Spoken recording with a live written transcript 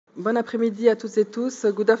Bon après-midi à toutes et tous.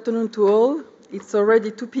 Good afternoon to all. It's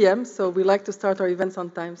already 2 p.m., so we like to start our events on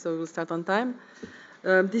time, so we'll start on time.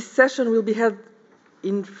 This session will be held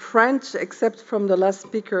in French, except from the last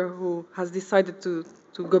speaker who has decided to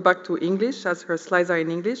go back to English, as her slides are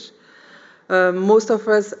in English. Most of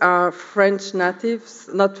us are French natives,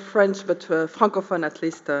 not French, but Francophone at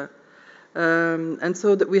least. And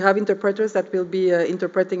so we have interpreters that will be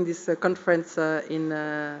interpreting this conference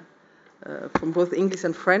from both English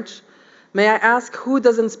and French. May I ask who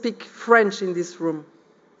doesn't speak French in this room?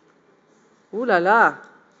 Ooh la la!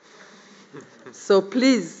 So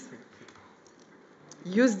please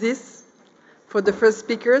use this for the first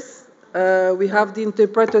speakers. We have the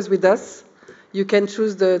interpreters with us. You can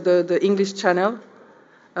choose the English channel,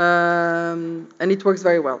 and it works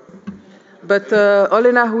very well. But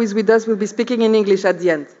Olena, who is with us, will be speaking in English at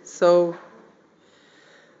the end. So,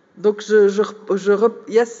 donc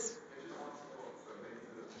yes,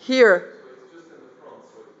 here.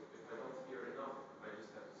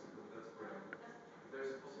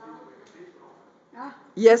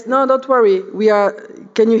 Yes, no, don't worry. We are.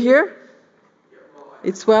 Can you hear?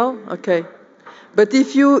 It's well, okay. But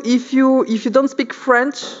if you don't speak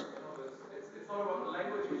French,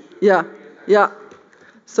 yeah, yeah.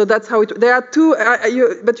 So that's how it. There are two.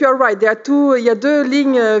 But you are right. There are two. Il y a deux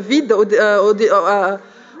lignes vides.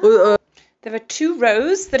 There are 2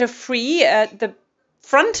 rows that are free at the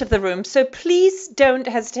front of the room, so please don't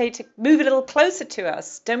hesitate to move a little closer to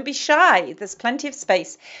us. Don't be shy. There's plenty of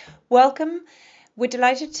space. Welcome. We're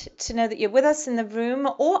delighted to know that you're with us in the room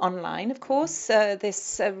or online, of course.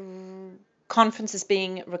 This conference is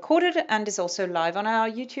being recorded and is also live on our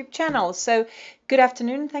YouTube channel. So good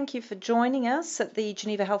afternoon. Thank you for joining us at the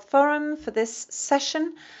Geneva Health Forum for this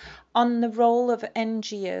session on the role of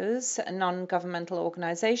NGOs, non-governmental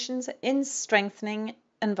organizations, in strengthening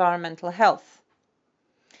environmental health.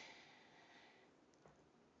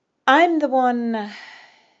 I'm the one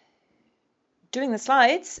doing the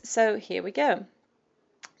slides, so here we go.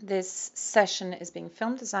 This session is being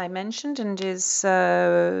filmed, as I mentioned, and is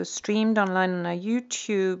streamed online on our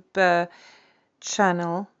YouTube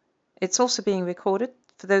channel. It's also being recorded.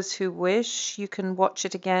 For those who wish, you can watch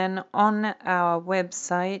it again on our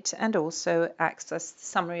website and also access the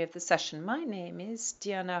summary of the session. My name is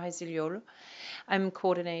Diana Resiliolo. I'm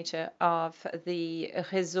coordinator of the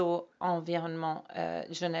Réseau Environment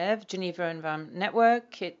Geneva Environment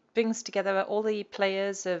Network. It brings together all the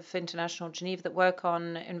players of international Geneva that work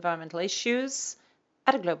on environmental issues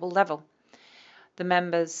at a global level. The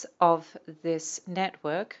members of this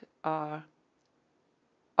network are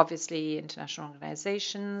obviously international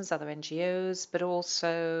organizations, other NGOs, but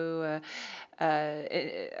also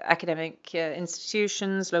academic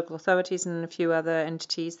institutions, local authorities, and a few other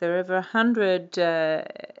entities. There are over 100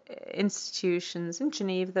 institutions in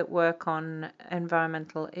Geneva that work on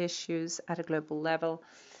environmental issues at a global level.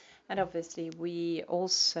 And obviously, we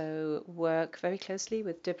also work very closely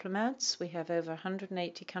with diplomats. We have over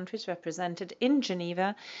 180 countries represented in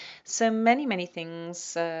Geneva. So many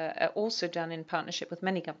things are also done in partnership with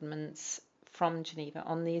many governments from Geneva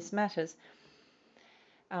on these matters.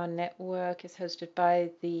 Our network is hosted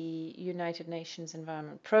by the United Nations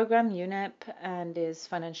Environment Programme, UNEP, and is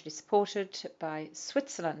financially supported by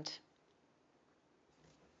Switzerland.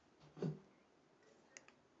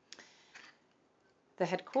 The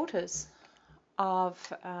headquarters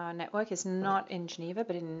of our network is not in Geneva,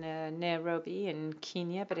 but in Nairobi in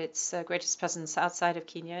Kenya, but its greatest presence outside of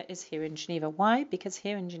Kenya is here in Geneva. Why? Because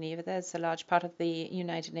here in Geneva there's a large part of the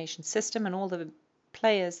United Nations system and all the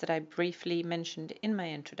players that I briefly mentioned in my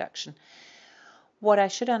introduction. What I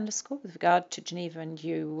should underscore with regard to Geneva, and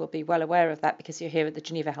you will be well aware of that because you're here at the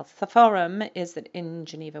Geneva Health Forum, is that in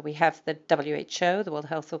Geneva we have the WHO, the World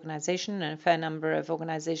Health Organization, and a fair number of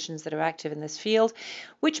organizations that are active in this field,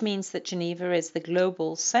 which means that Geneva is the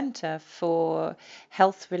global center for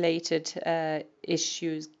health-related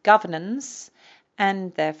issues governance,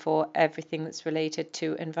 and therefore everything that's related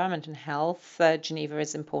to environment and health. Geneva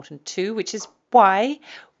is important too, which is why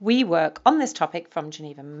we work on this topic from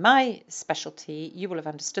Geneva. My specialty, you will have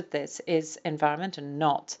understood this, is environment and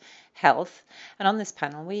not health. And on this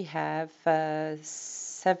panel we have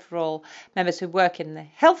several members who work in the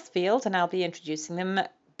health field, and I'll be introducing them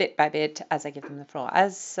bit by bit as I give them the floor.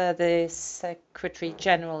 As the Secretary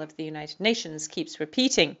General of the United Nations keeps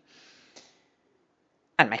repeating,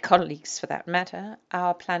 and my colleagues for that matter,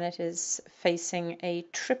 our planet is facing a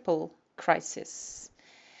triple crisis.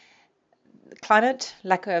 Climate,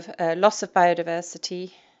 lack of loss of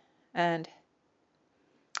biodiversity, and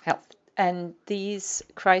health. And these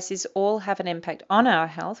crises all have an impact on our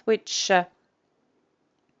health, which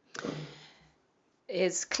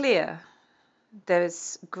is clear.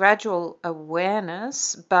 There's gradual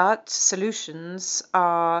awareness, but solutions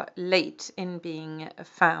are late in being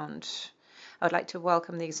found. I would like to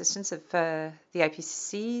welcome the existence of the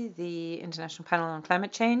IPCC, the International Panel on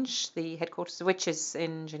Climate Change, the headquarters of which is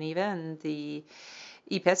in Geneva, and the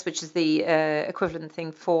EPES, which is the equivalent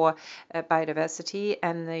thing for biodiversity,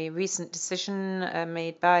 and the recent decision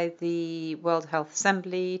made by the World Health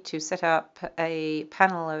Assembly to set up a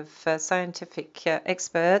panel of scientific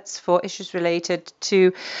experts for issues related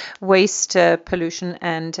to waste pollution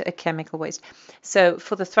and chemical waste. So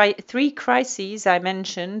for the three crises I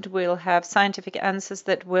mentioned, we'll have scientific answers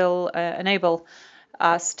that will enable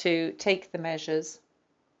us to take the measures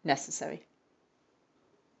necessary.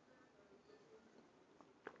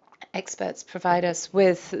 Experts provide us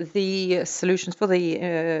with the solutions for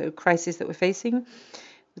the crises that we're facing,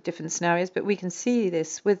 with different scenarios, but we can see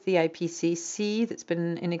this with the IPCC that's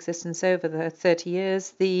been in existence over the 30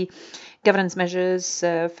 years. The governance measures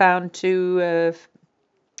found to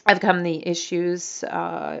overcome the issues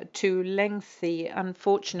too lengthy.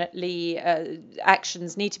 Unfortunately,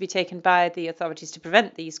 actions need to be taken by the authorities to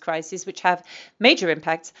prevent these crises, which have major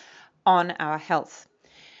impacts on our health.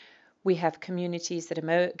 We have communities that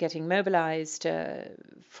are getting mobilized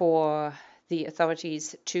for the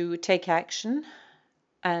authorities to take action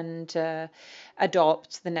and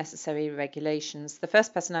adopt the necessary regulations. The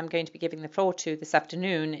first person I'm going to be giving the floor to this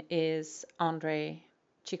afternoon is André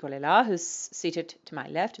Chicolela, who's seated to my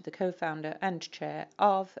left, the co-founder and chair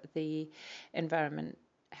of the Environment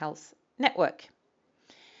Health Network.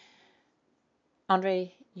 André,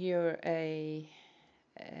 you're a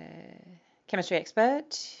chemistry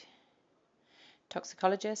expert,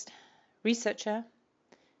 toxicologist, researcher,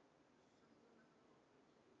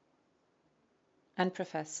 and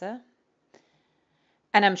professor.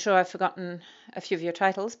 And I'm sure I've forgotten a few of your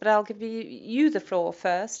titles, but I'll give you the floor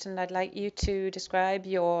first, and I'd like you to describe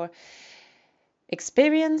your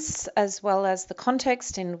experience as well as the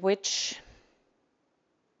context in which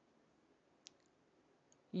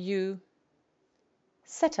you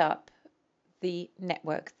set up the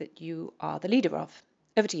network that you are the leader of.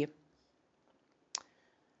 Over to you.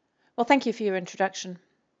 Well, thank you for your introduction.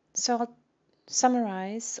 So I'll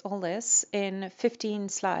summarize all this in 15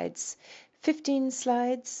 slides. 15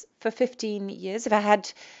 slides for 15 years. If I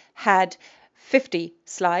had 50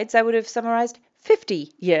 slides, I would have summarized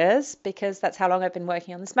 50 years, because that's how long I've been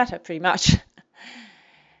working on this matter, pretty much.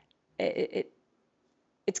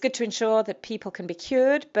 It's good to ensure that people can be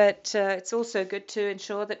cured, but it's also good to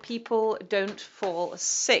ensure that people don't fall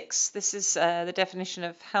sick. This is the definition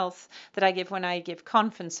of health that I give when I give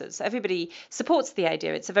conferences. Everybody supports the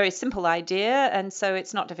idea. It's a very simple idea, and so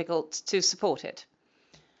it's not difficult to support it.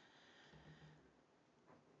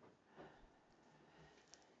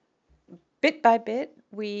 Bit by bit,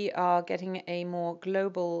 we are getting a more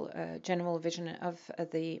global general vision of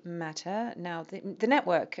the matter. Now, the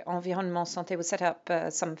network Environnement Santé was set up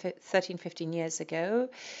some 13, 15 years ago.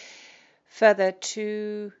 Further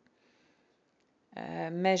to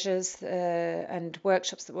measures and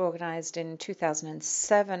workshops that were organized in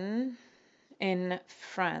 2007 in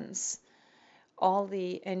France. All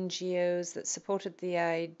the NGOs that supported the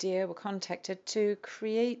idea were contacted to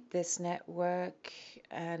create this network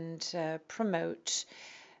and promote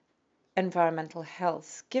environmental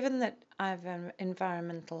health. Given that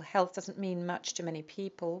environmental health doesn't mean much to many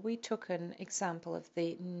people, we took an example of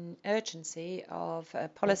the urgency of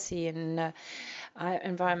policy in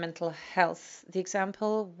environmental health. The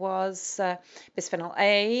example was bisphenol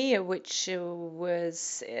A, which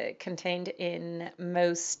was contained in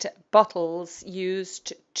most bottles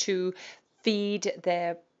used to feed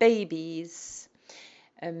their babies.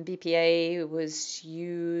 BPA was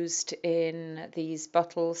used in these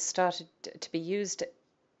bottles, started to be used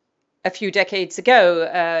a few decades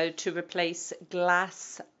ago to replace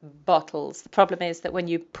glass bottles. The problem is that when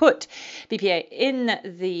you put BPA in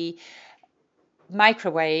the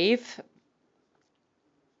microwave,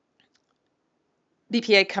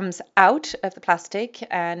 BPA comes out of the plastic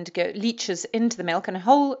and leaches into the milk, and a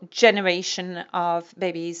whole generation of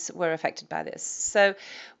babies were affected by this. So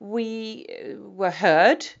we were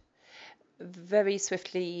heard. Very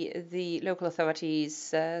swiftly, the local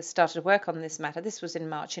authorities started work on this matter. This was in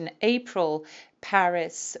March. In April,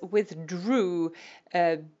 Paris withdrew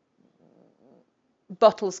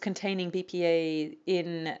bottles containing BPA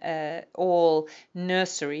in all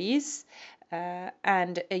nurseries.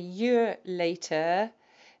 And a year later,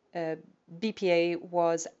 BPA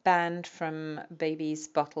was banned from babies'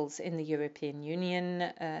 bottles in the European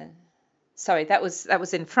Union. sorry, that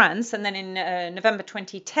was in France, and then in November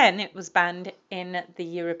 2010 it was banned in the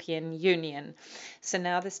European Union. So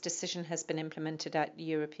now this decision has been implemented at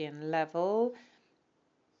European level.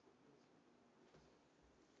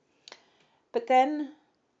 But then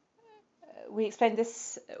we explained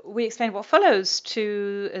what follows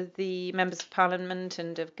to the members of parliament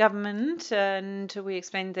and of government, and we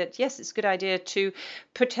explained that yes, it's a good idea to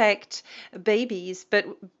protect babies, but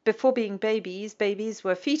before being babies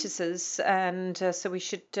were fetuses, and so we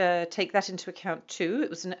should take that into account too. It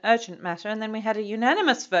was an urgent matter, and then we had a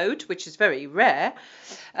unanimous vote, which is very rare,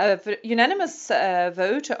 unanimous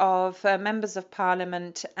vote of members of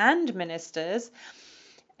parliament and ministers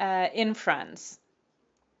in France.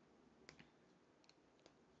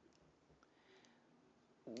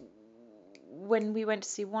 When we went to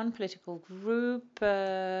see one political group,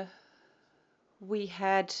 we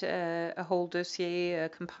had a whole dossier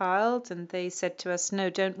compiled, and they said to us, no,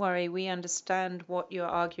 don't worry, we understand what you're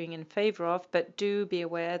arguing in favor of, but do be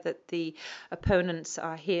aware that the opponents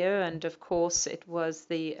are here. And of course, it was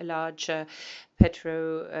the large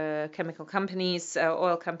petrochemical companies,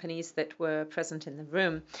 oil companies that were present in the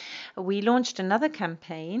room. We launched another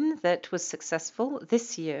campaign that was successful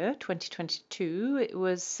this year, 2022. It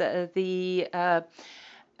was the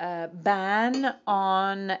ban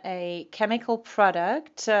on a chemical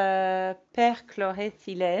product,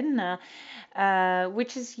 perchloroethylene,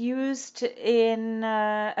 which is used in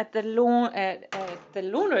at the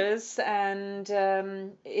laundress, and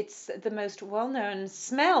it's the most well-known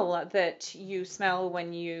smell that you smell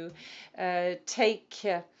when you take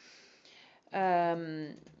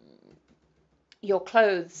your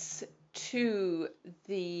clothes to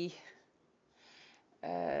the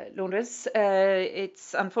laundress.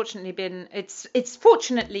 It's fortunately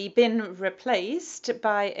been replaced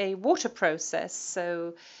by a water process.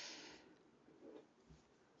 So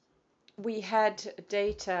we had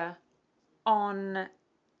data on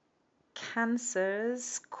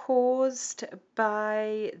cancers caused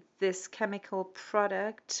by this chemical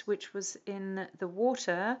product, which was in the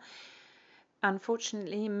water.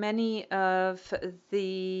 Unfortunately, many of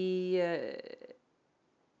the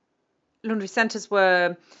laundry centers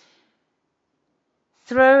were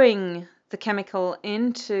throwing the chemical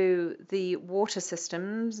into the water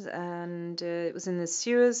systems, and it was in the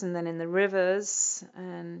sewers and then in the rivers,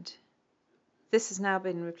 and this has now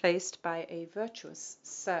been replaced by a virtuous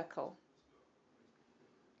circle.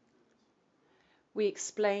 We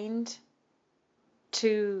explained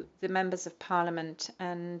to the members of parliament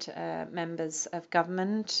and members of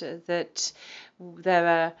government that there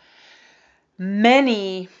are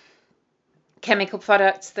many chemical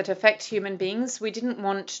products that affect human beings. We didn't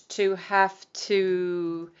want to have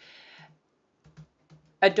to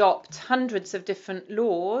adopt hundreds of different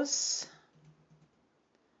laws.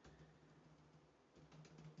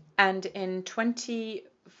 And in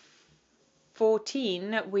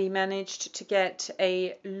 2014, we managed to get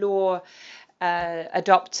a law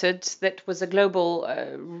adopted that was a global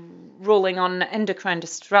ruling on endocrine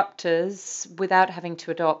disruptors without having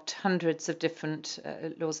to adopt hundreds of different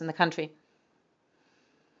laws in the country.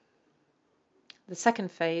 The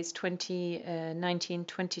second phase,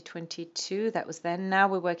 2019-2022, that was then. Now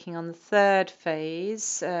we're working on the third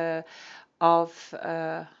phase of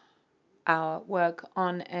our work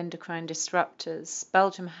on endocrine disruptors.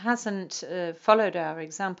 Belgium hasn't followed our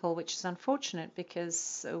example, which is unfortunate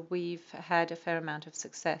because we've had a fair amount of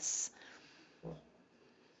success.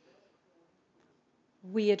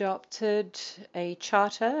 We adopted a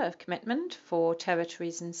charter of commitment for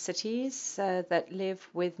territories and cities that live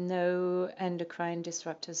with no endocrine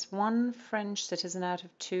disruptors. One French citizen out of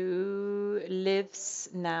 2 lives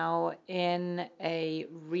now in a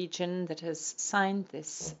region that has signed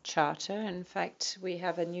this charter. In fact, we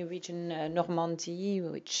have a new region, Normandy,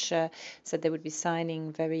 which said they would be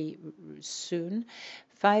signing very soon.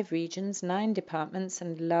 5 regions, 9 departments,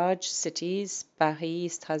 and large cities,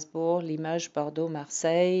 Paris, Strasbourg, Limoges, Bordeaux,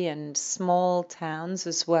 Marseille, and small towns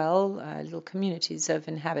as well, little communities of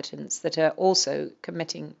inhabitants that are also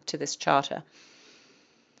committing to this charter.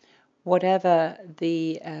 Whatever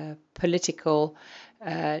the political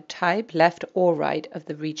type, left or right, of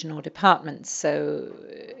the region or department. So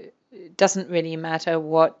it doesn't really matter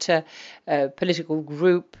what political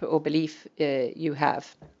group or belief you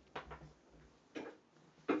have.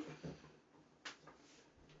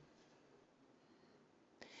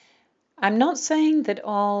 I'm not saying that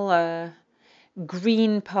all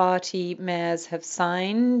Green Party mayors have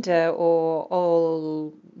signed or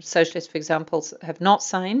all socialists, for example, have not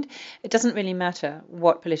signed. It doesn't really matter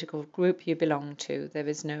what political group you belong to. There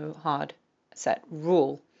is no hard set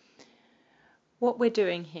rule. What we're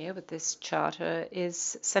doing here with this charter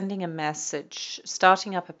is sending a message,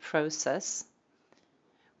 starting up a process.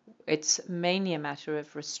 It's mainly a matter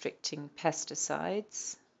of restricting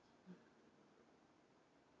pesticides.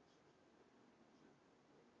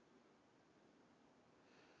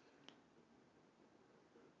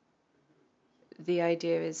 The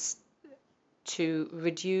idea is to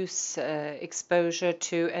reduce exposure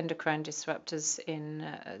to endocrine disruptors in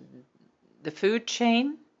the food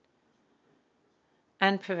chain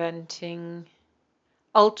and preventing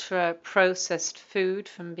ultra-processed food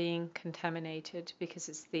from being contaminated, because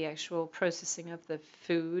it's the actual processing of the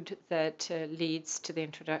food that leads to the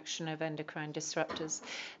introduction of endocrine disruptors.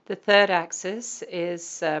 The third axis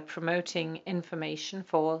is promoting information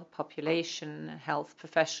for population, health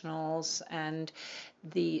professionals, and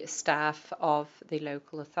the staff of the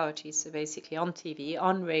local authorities. So basically on TV,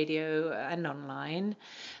 on radio, and online.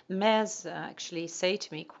 Mayors actually say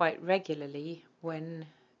to me quite regularly, when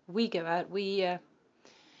we go out, we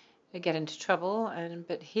get into trouble,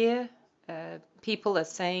 but here people are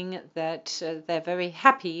saying that they're very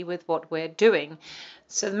happy with what we're doing.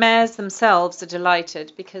 So the mayors themselves are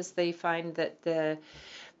delighted because they find that the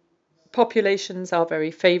populations are very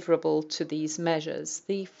favorable to these measures.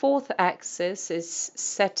 The fourth axis is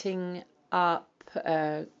setting up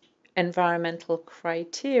environmental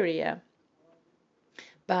criteria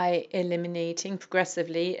by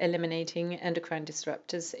progressively eliminating endocrine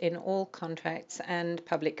disruptors in all contracts and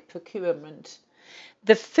public procurement.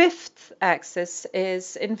 The fifth axis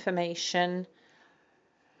is information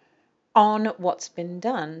on what's been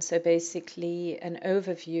done. So basically an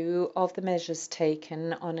overview of the measures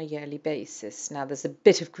taken on a yearly basis. Now there's a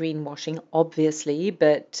bit of greenwashing, obviously,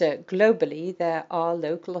 but globally there are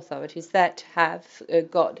local authorities that have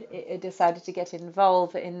decided to get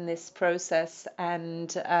involved in this process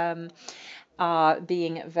and are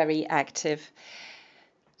being very active.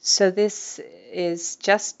 So this is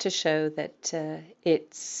just to show that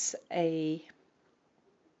it's a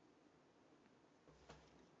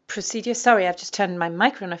procedure. Sorry, I've just turned my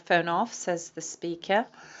microphone off, says the speaker.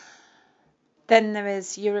 Then there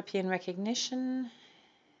is European recognition.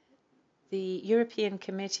 The European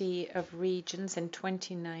Committee of Regions in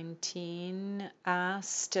 2019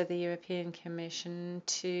 asked the European Commission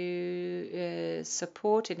to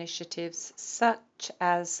support initiatives such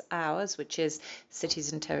as ours, which is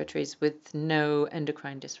cities and territories with no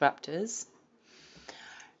endocrine disruptors,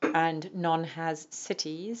 and non-HAS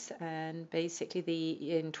cities. And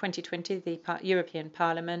basically in 2020 the European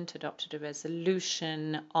Parliament adopted a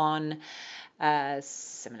resolution on a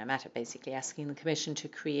similar matter, basically asking the Commission to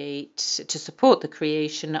support the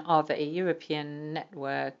creation of a European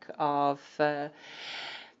network of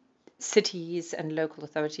cities and local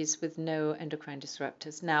authorities with no endocrine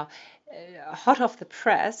disruptors. Now, hot off the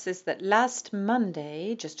press is that last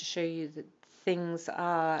Monday, just to show you that things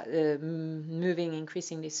are moving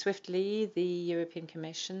increasingly swiftly, the European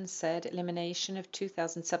Commission said elimination of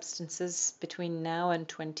 2,000 substances between now and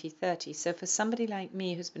 2030. So for somebody like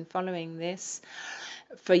me who's been following this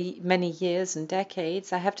for many years and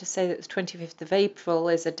decades, I have to say that the 25th of April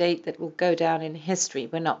is a date that will go down in history.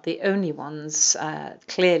 We're not the only ones,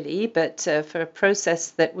 clearly, but for a process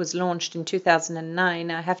that was launched in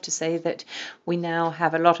 2009, I have to say that we now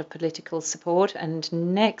have a lot of political support. And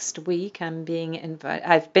next week I've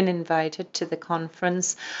been invited to the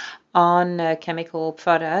conference on chemical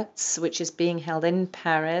products, which is being held in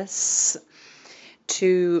Paris,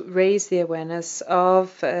 to raise the awareness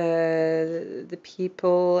of the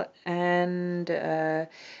people and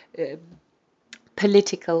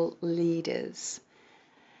political leaders.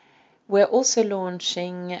 We're also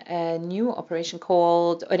launching a new operation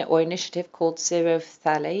initiative called Zero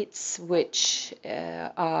Phthalates, which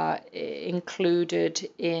are included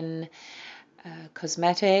in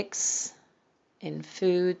cosmetics, in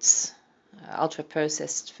foods,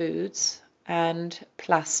 ultra-processed foods, and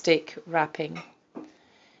plastic wrapping.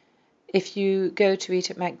 If you go to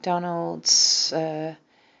eat at McDonald's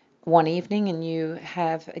one evening and you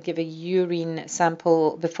give a urine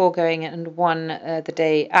sample before going and one the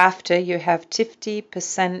day after, you have 50%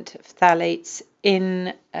 phthalates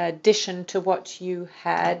in addition to what you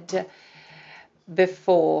had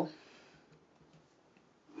before.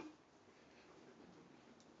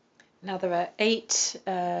 Now there are 8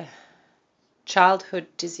 childhood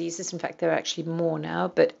diseases. In fact, there are actually more now,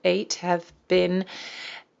 but 8 have been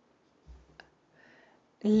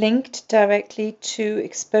linked directly to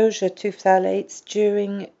exposure to phthalates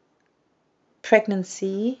during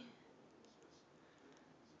pregnancy,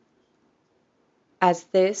 as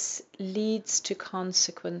this leads to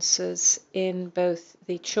consequences in both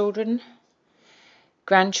the children,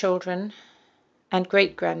 grandchildren, and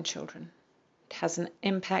great-grandchildren. It has an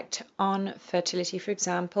impact on fertility, for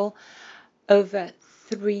example, over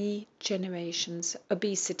 3 generations: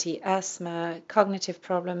 obesity, asthma, cognitive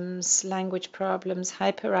problems, language problems,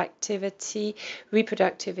 hyperactivity,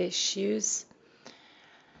 reproductive issues,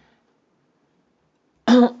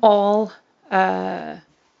 all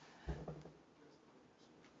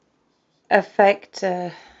affect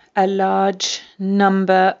a large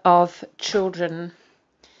number of children.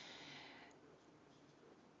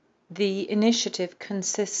 The initiative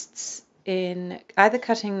consists in either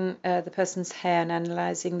cutting the person's hair and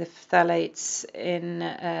analyzing the phthalates in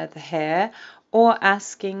the hair, or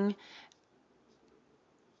asking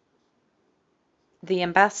the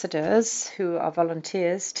ambassadors, who are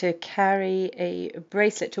volunteers, to carry a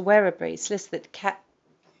bracelet, to wear a bracelet that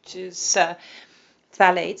catches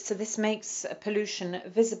phthalates. So this makes pollution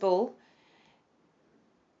visible.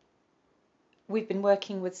 We've been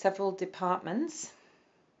working with several departments.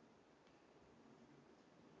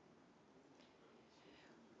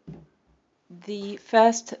 The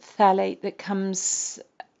first phthalate that comes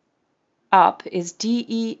up is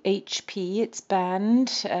DEHP. It's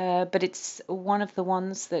banned, but it's one of the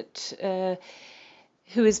ones that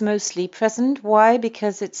who is mostly present. Why?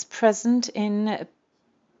 Because it's present in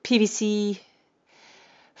PVC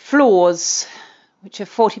floors, which are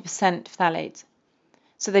 40% phthalates.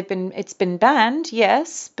 So it's been banned,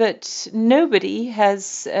 yes, but nobody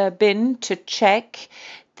has been to check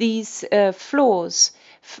these floors.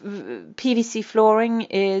 PVC flooring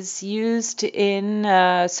is used in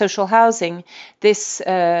social housing. This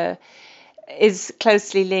is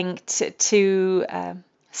closely linked to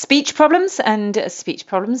speech problems, and speech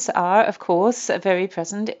problems are, of course, very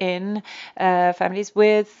present in families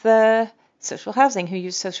with social housing, who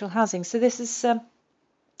use social housing. So this is a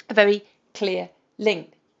very clear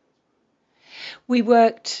link. We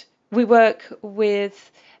work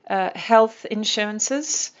with health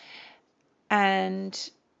insurances,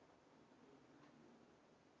 and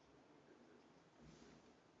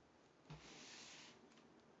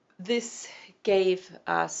this gave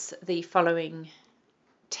us the following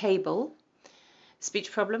table.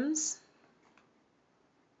 Speech problems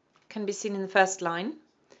can be seen in the first line.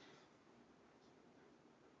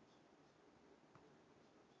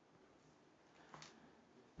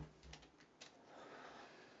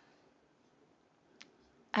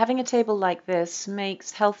 Having a table like this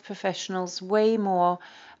makes health professionals way more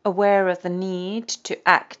aware of the need to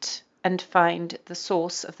act and find the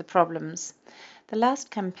source of the problems. The last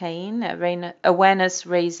campaign, awareness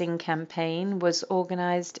raising campaign, was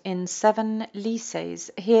organized in 7 lycées.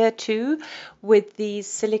 Here too, with these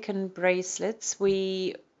silicone bracelets,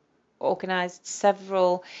 we organized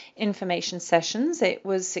several information sessions. It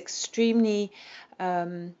was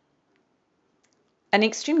an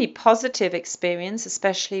extremely positive experience,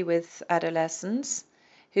 especially with adolescents,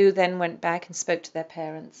 who then went back and spoke to their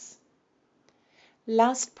parents.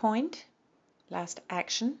 Last point, last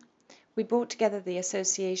action. We brought together the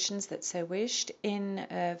associations that so wished in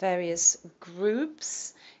various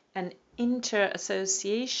groups, an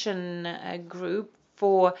inter-association group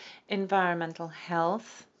for environmental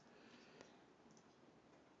health.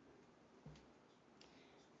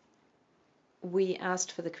 We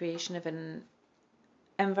asked for the creation of an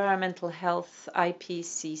environmental health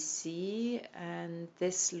IPCC, and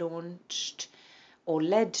this launched or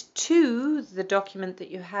led to the document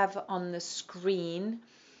that you have on the screen,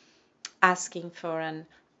 asking for an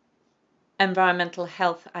environmental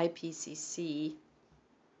health IPCC.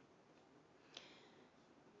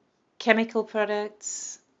 Chemical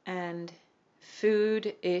products and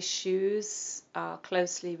food issues are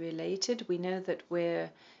closely related. We know that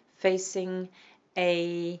we're facing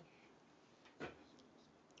a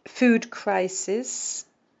food crisis,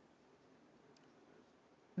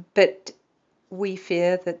 but we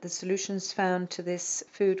fear that the solutions found to this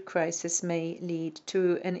food crisis may lead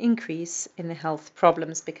to an increase in the health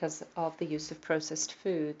problems because of the use of processed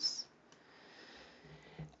foods.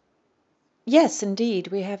 Yes, indeed,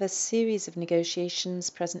 we have a series of negotiations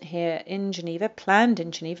present here in Geneva, planned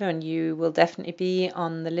in Geneva, and you will definitely be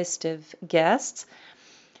on the list of guests.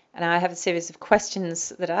 And I have a series of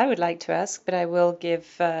questions that I would like to ask, but I will give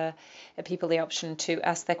people the option to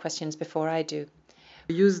ask their questions before I do.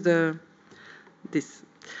 Use this.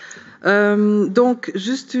 Donc,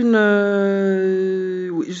 juste une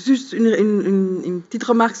petite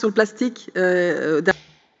remarque sur le plastique.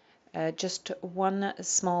 Just one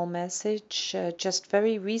small message. Just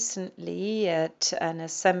very recently at an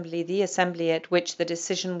assembly, the assembly at which the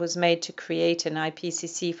decision was made to create an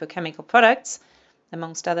IPCC for chemical products,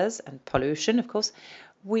 amongst others, and pollution, of course,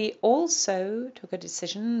 We also took a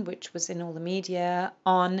decision, which was in all the media,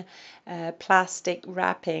 on plastic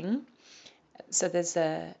wrapping. So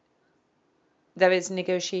there is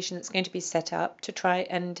negotiation that's going to be set up to try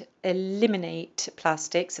and eliminate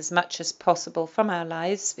plastics as much as possible from our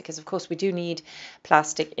lives, because of course we do need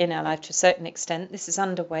plastic in our life to a certain extent. This is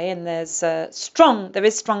underway, and there is strong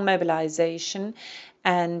mobilization,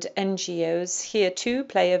 and NGOs here too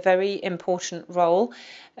play a very important role,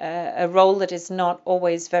 a role that is not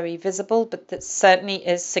always very visible, but that certainly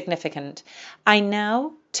is significant. I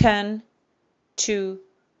now turn to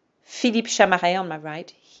Philippe Chamaret on my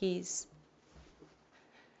right. He's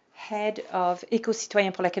head of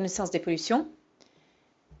Éco-Citoyens pour la connaissance des pollutions.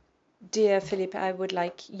 Dear Philippe, I would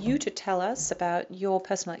like you to tell us about your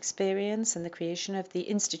personal experience and the creation of the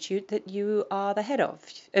institute that you are the head of.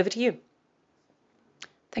 Over to you.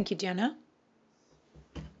 Thank you, Diana.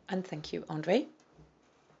 And thank you, André,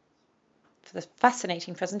 for the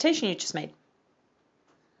fascinating presentation you just made.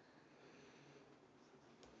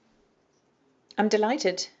 I'm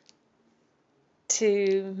delighted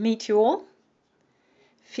to meet you all.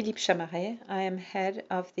 Philippe Chamaret, I am head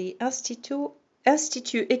of the Institut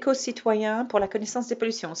Éco-Citoyen pour la connaissance des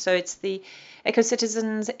pollutions. So it's the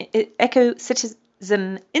Eco-Citizen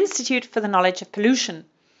Institute for the Knowledge of Pollution.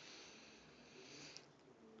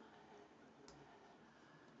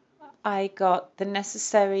 I got the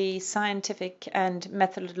necessary scientific and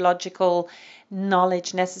methodological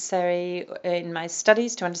knowledge necessary in my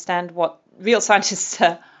studies to understand what real scientists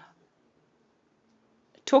are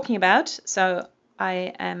talking about. So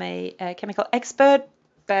I am a chemical expert,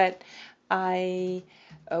 but I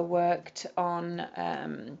worked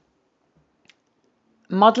on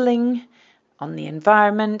modeling on the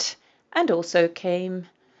environment, and also came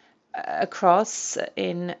across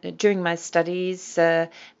during my studies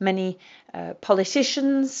many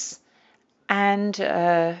politicians and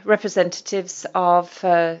representatives of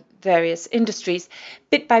various industries.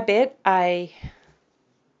 Bit by bit, I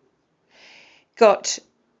got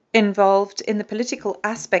involved in the political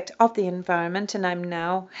aspect of the environment, and I'm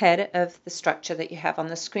now head of the structure that you have on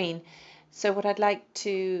the screen. So what I'd like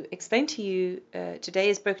to explain to you today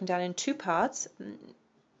is broken down in two parts.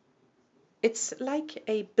 It's like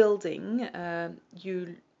a building.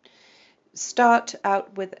 You start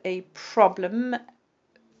out with a problem.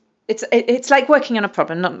 It's like working on a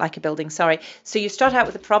problem, not like a building, sorry. So you start out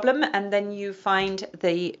with a problem, and then you find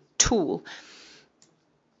the tool.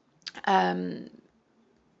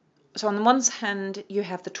 So on the one hand, you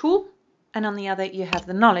have the tool, and on the other, you have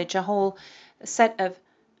the knowledge, a whole set of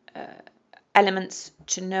elements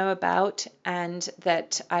to know about and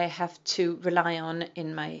that I have to rely on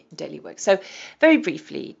in my daily work. So very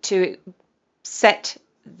briefly, to set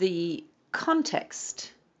the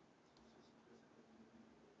context.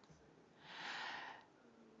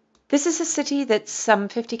 This is a city that's some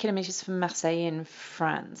 50 kilometers from Marseille in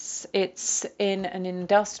France. It's in an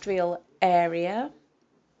industrial area,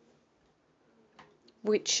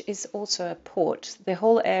 which is also a port. The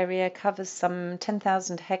whole area covers some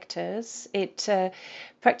 10,000 hectares. It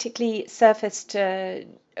practically surfaced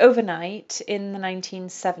overnight in the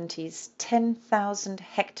 1970s. 10,000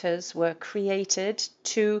 hectares were created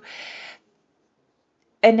to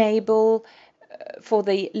enable for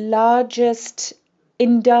the largest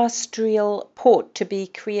industrial port to be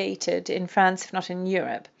created in France, if not in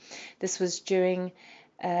Europe. This was during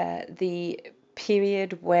the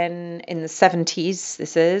period when, in the 70s,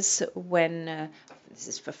 this is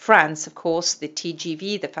for France, of course, the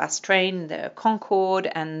TGV, the fast train, the Concorde,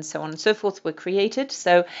 and so on and so forth were created.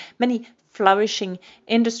 So many flourishing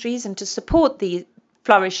industries, and to support the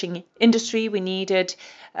flourishing industry, we needed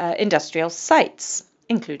industrial sites,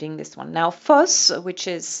 including this one. Now, Foss, which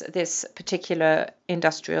is this particular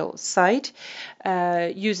industrial site,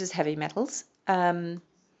 uses heavy metals.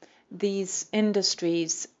 These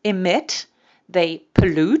industries emit. They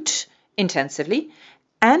pollute intensively,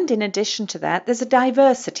 and in addition to that, there's a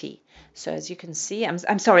diversity. So as you can see,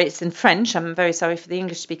 I'm sorry, it's in French. I'm very sorry for the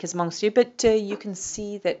English speakers amongst you, but you can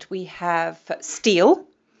see that we have steel.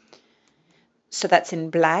 So that's in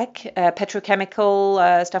black,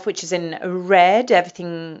 petrochemical stuff, which is in red,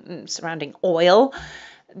 everything surrounding oil.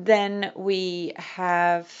 Then we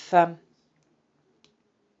have a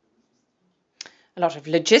lot of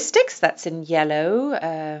logistics, that's in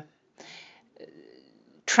yellow.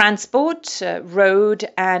 Transport, road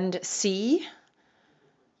and sea,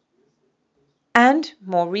 and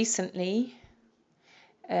more recently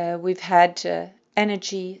we've had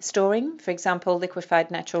energy storing, for example,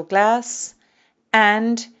 liquefied natural gas,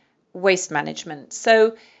 and waste management.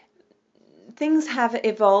 So things have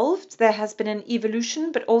evolved. There has been an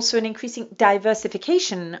evolution, but also an increasing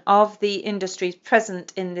diversification of the industries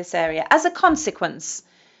present in this area. As a consequence,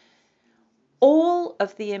 all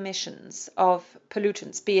of the emissions of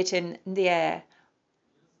pollutants, be it in the air,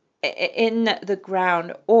 in the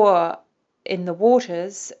ground, or in the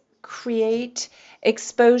waters, create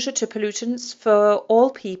exposure to pollutants for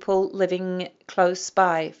all people living close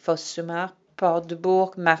by. Fos-sur-Mer,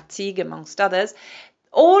 Port-de-Bourg, Martigues, amongst others.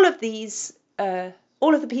 All of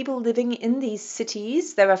the people living in these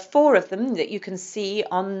cities, there are 4 of them that you can see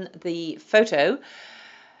on the photo.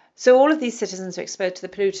 So all of these citizens are exposed to the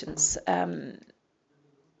pollutants,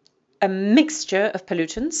 a mixture of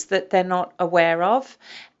pollutants that they're not aware of,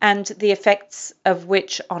 and the effects of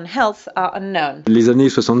which on health are unknown. Les années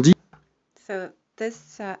 70. So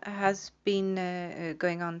this has been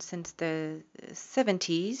going on since the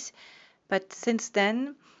 70s, but since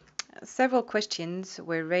then several questions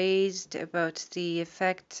were raised about the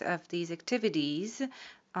effect of these activities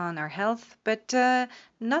on our health, but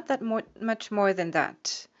not that much more than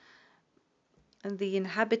that. The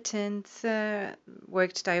inhabitants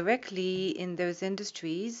worked directly in those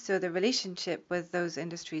industries, so the relationship with those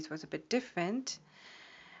industries was a bit different,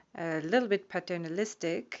 a little bit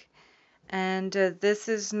paternalistic, and this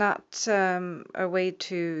is not a way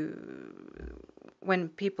when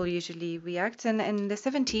people usually react. And in the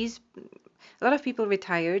 70s, a lot of people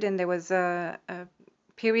retired, and there was a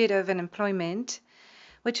period of unemployment,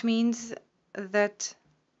 which means that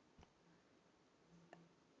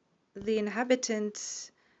the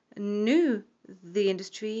inhabitants knew the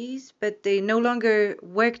industries, but they no longer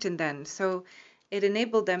worked in them. So it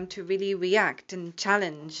enabled them to really react and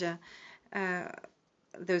challenge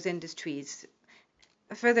those industries.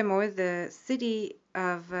 Furthermore, the city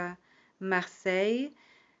of Marseille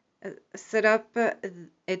set up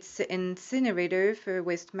its incinerator for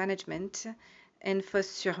waste management in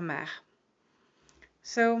Fos-sur-Mer.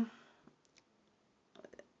 So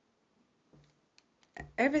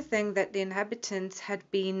everything that the inhabitants had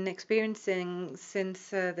been experiencing since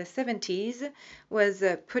the 70s was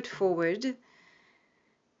put forward,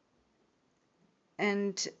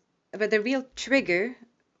 but the real trigger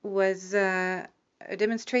was a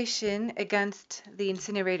demonstration against the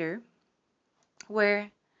incinerator,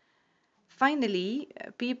 where finally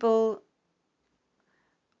people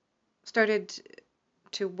started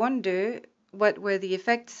to wonder what were the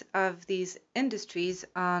effects of these industries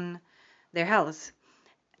on their health.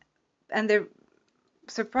 And the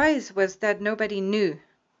surprise was that nobody knew.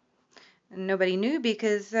 Nobody knew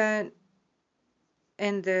because in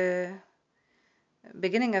the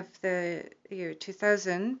beginning of the year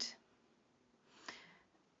 2000,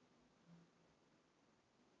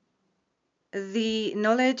 the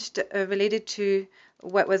knowledge related to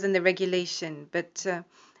what was in the regulation, but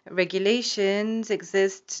regulations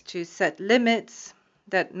exist to set limits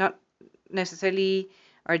that not necessarily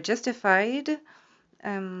are justified.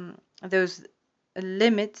 Those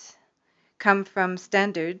limits come from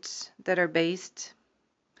standards that are based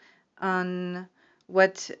on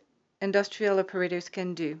what industrial operators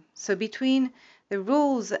can do. So between the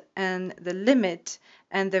rules and the limit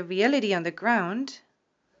and the reality on the ground,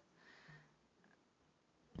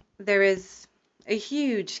 there is a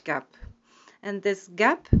huge gap. And this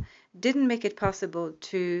gap didn't make it possible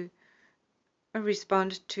to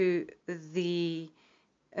respond to the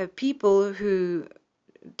people who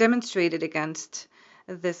demonstrated against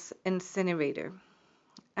this incinerator.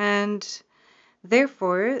 And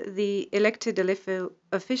therefore, the elected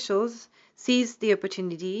officials seized the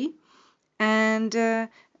opportunity and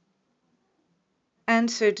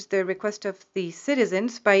answered the request of the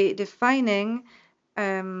citizens by defining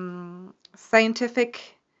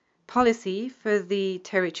scientific policy for the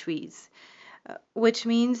territories, which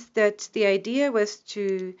means that the idea was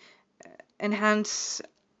to enhance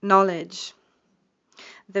knowledge.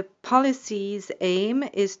 The policy's aim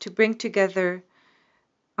is to bring together,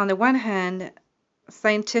 on the one hand,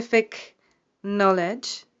 scientific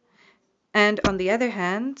knowledge, and on the other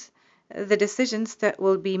hand, the decisions that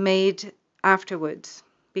will be made afterwards.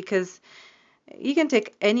 Because you can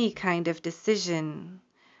take any kind of decision,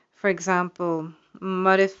 for example,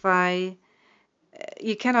 modify.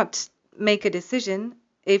 You cannot make a decision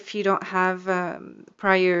if you don't have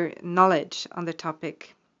prior knowledge on the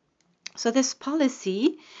topic. So this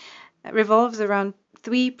policy revolves around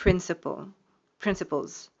 3 principles.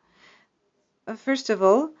 First of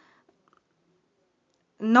all,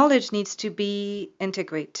 knowledge needs to be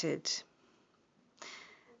integrated,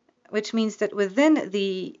 which means that within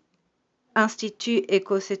the Institut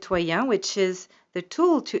Éco-Citoyen, which is the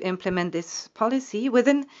tool to implement this policy,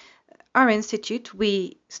 within our institute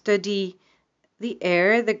we study the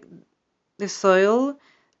air, the soil,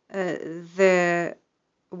 the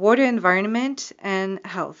water environment, and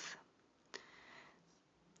health.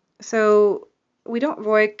 So we don't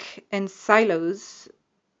work in silos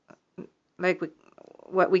like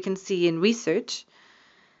what we can see in research,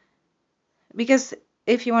 because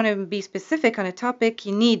if you want to be specific on a topic,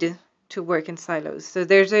 you need to work in silos. So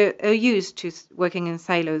there's a use to working in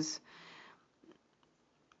silos.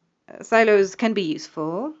 Silos can be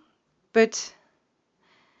useful, but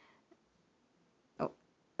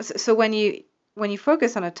so when you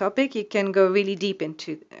focus on a topic, you can go really deep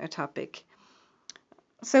into a topic.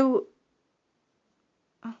 So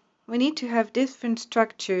we need to have different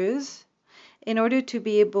structures in order to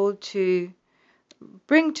be able to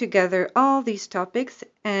bring together all these topics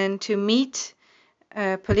and to meet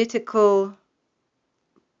political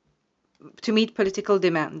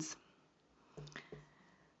demands.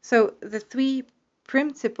 So the 3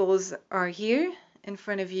 principles are here in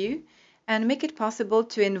front of you, and make it possible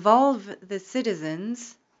to involve the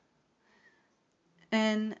citizens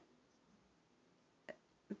in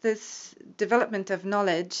this development of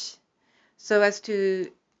knowledge so as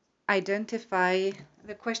to identify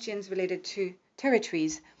the questions related to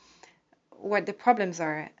territories, what the problems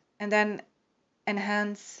are, and then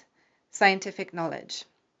enhance scientific knowledge.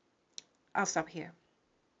 I'll stop here.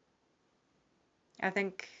 I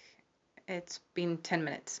think it's been 10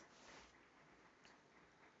 minutes.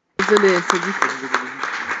 Désolé,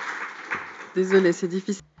 c'est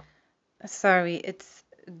difficile. Sorry, it's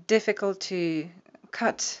difficult to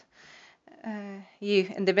cut you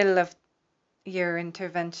in the middle of your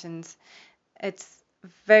interventions. It's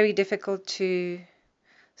very difficult to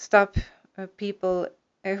stop people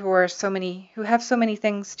who have so many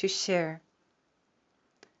things to share.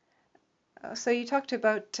 So you talked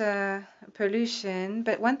about pollution,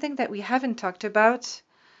 but one thing that we haven't talked about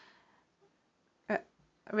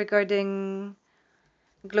regarding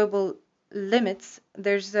global limits,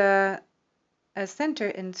 there's a center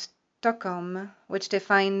in Stockholm which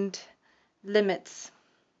defined limits.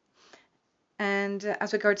 And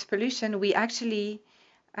as regards pollution, we actually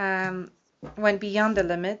went beyond the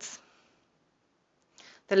limits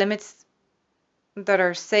that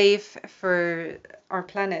are safe for our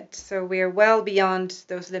planet. So we are well beyond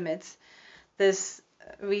those limits. This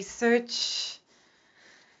research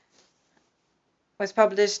was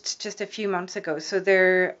published just a few months ago. So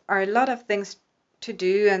there are a lot of things to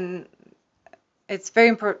do, and it's very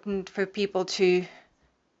important for people to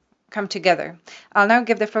come together. I'll now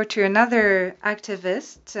give the floor to another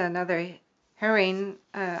activist, another heroine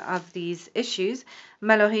of these issues,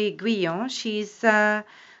 Mallory Guillon. She's the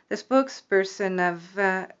spokesperson of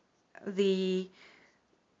the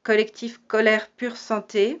Collectif Colère Pure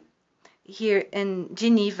Santé here in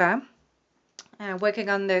Geneva, working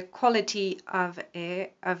on the quality of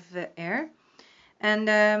the air. And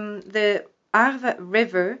the Arve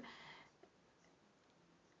River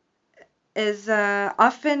is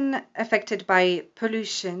often affected by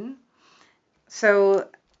pollution. So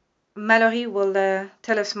Mallory will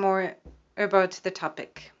tell us more about the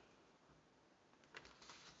topic.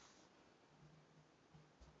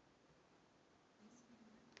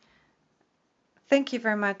 Thank you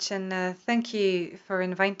very much, and thank you for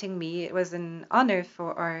inviting me. It was an honor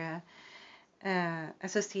for our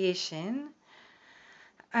association.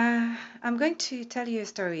 I'm going to tell you a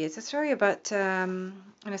story. It's a story about an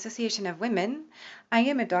association of women. I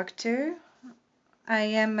am a doctor. I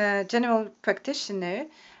am a general practitioner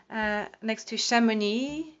next to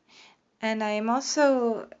Chamonix, and I am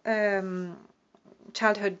also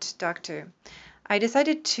childhood doctor. I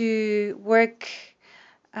decided to work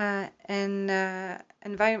in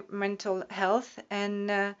environmental health and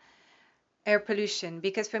air pollution,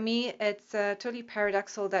 because for me it's totally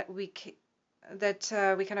paradoxical that we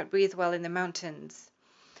cannot breathe well in the mountains.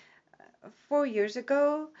 4 years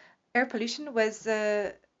ago, air pollution was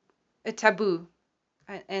a taboo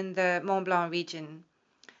in the Mont Blanc region.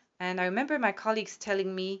 And I remember my colleagues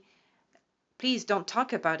telling me, please don't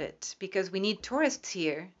talk about it, because we need tourists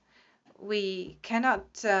here. We cannot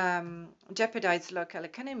jeopardize local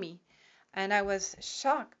economy. And I was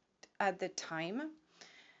shocked at the time,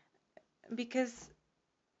 because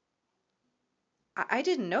I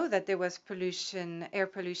didn't know that there was air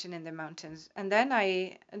pollution in the mountains. And then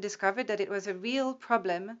I discovered that it was a real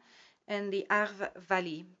problem in the Arve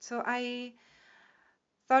Valley. So I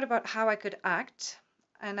thought about how I could act,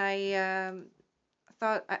 and I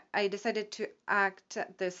decided to act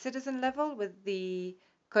at the citizen level with the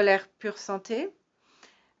Colère Pure Santé,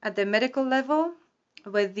 at the medical level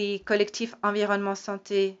with the Collectif Environment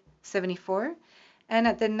Santé 74, and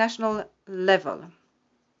at the national level.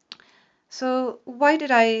 So why did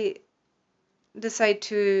I decide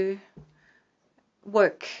to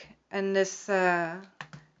work in this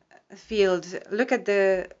field? Look at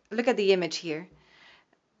the image here.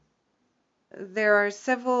 There are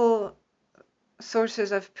several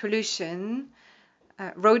sources of pollution: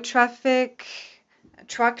 road traffic,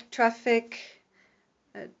 truck traffic,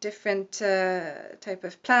 different type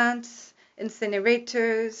of plants,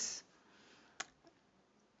 incinerators.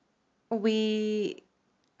 We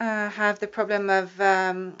have the problem of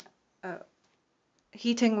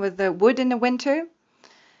heating with the wood in the winter.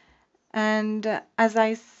 And as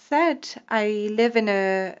I said, I live in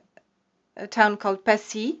a town called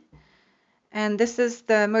Passy, and this is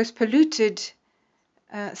the most polluted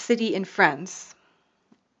city in France.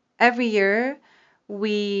 Every year,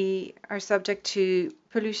 we are subject to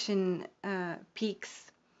pollution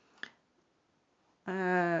peaks.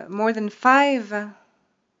 More than 5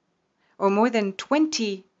 or more than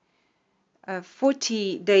 40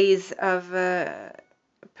 days of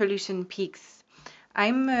pollution peaks.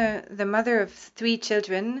 I'm the mother of 3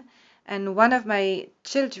 children, and one of my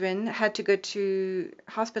children had to go to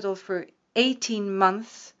hospital for 18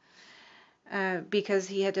 months because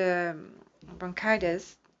he had a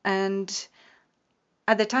bronchitis. And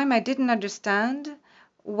at the time, I didn't understand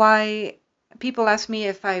why people asked me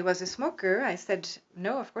if I was a smoker. I said,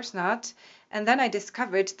 no, of course not. And then I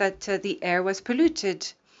discovered that the air was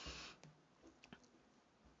polluted.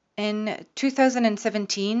 In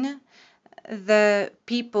 2017, the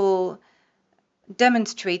people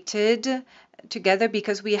demonstrated together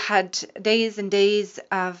because we had days and days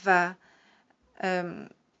of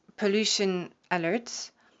pollution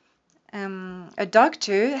alerts. A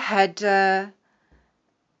doctor had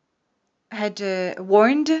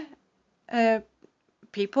warned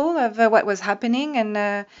people of what was happening,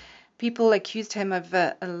 and people accused him of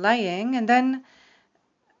lying. And then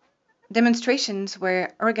demonstrations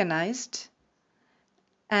were organized,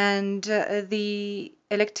 and the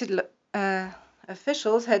elected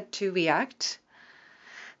officials had to react.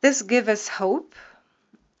 This gave us hope.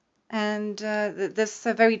 And this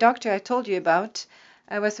very doctor I told you about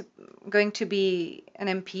was going to be an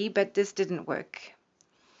MP, but this didn't work.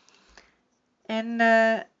 In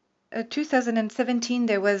 2017,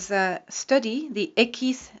 there was a study, the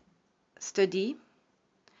ECIS study,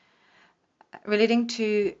 relating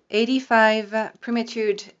to 85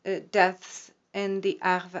 premature deaths in the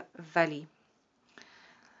Arve Valley.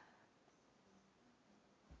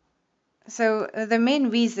 So the main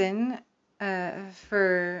reason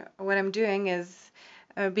for what I'm doing is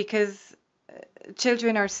because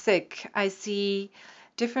children are sick. I see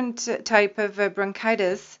different type of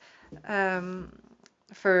bronchitis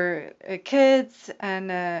for kids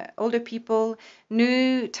and older people,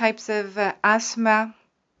 new types of asthma.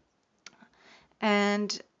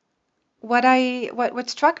 And what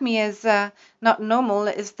struck me as not normal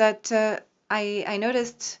is that I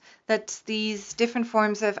noticed that these different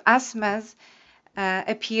forms of asthmas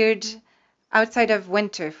appeared outside of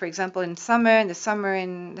winter, for example, in the summer,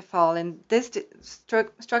 in the fall, and this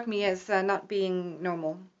struck me as not being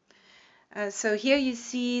normal. So here you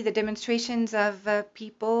see the demonstrations of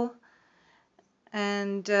people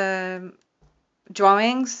and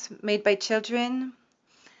drawings made by children,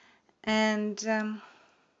 and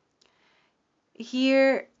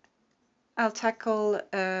here I'll tackle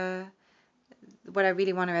what I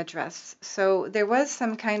really want to address. So there was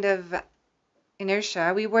some kind of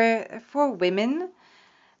inertia. We were 4 women,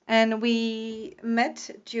 and we met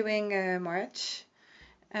during a march,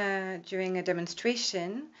 during a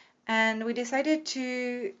demonstration, and we decided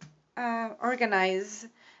to organize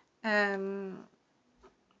an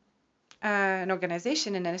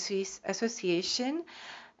organization, an association.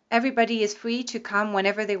 Everybody is free to come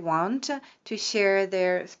whenever they want to share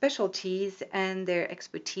their specialties and their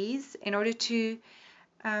expertise in order to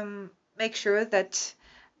make sure that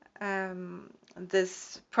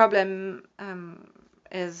this problem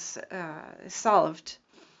is solved.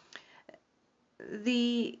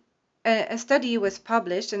 A study was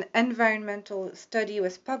published, an environmental study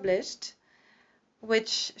was published,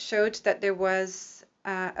 which showed that there was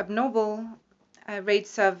abnormal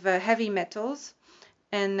rates of heavy metals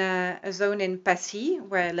in a zone in Passy,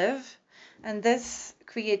 where I live, and this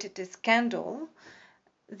created a scandal.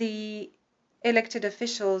 The elected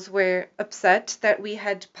officials were upset that we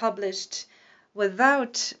had published,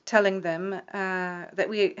 without telling them that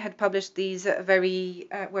we had published these very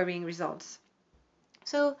worrying results.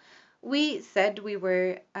 So we said we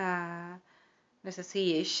were an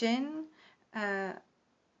association, and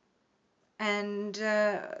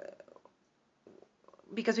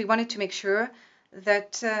because we wanted to make sure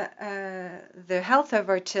that the health of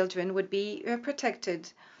our children would be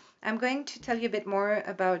protected. I'm going to tell you a bit more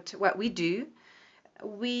about what we do.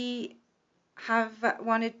 We have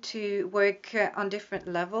wanted to work on different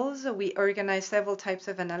levels. We organize several types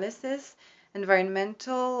of analysis,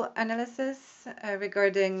 environmental analysis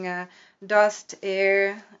regarding dust,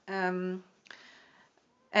 air,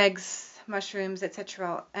 eggs, mushrooms,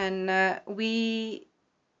 etc. And we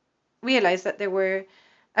realized that there were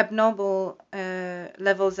abnormal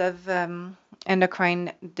levels of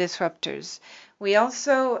endocrine disruptors. We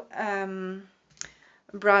also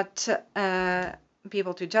brought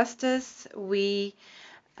people to justice. We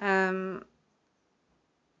filed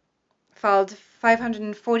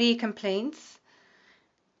 540 complaints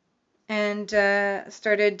and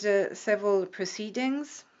started several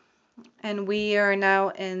proceedings. And we are now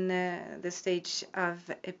in the stage of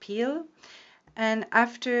appeal. And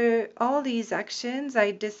after all these actions,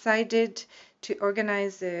 I decided to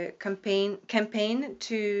organize a campaign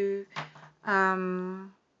to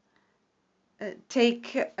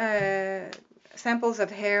take samples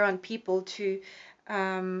of hair on people to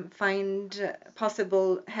find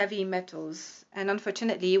possible heavy metals. And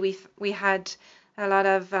unfortunately, we had a lot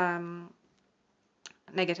of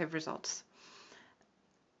negative results.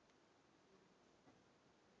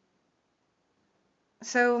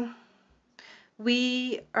 So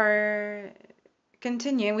we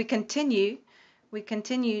continue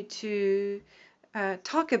to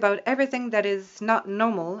talk about everything that is not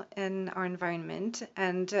normal in our environment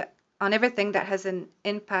and on everything that has an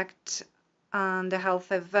impact on the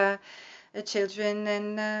health of children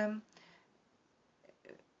and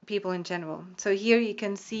people in general. So here you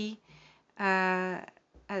can see we are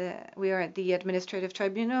at the administrative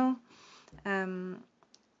tribunal.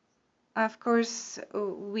 Of course,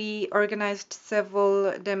 we organized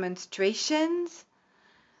several demonstrations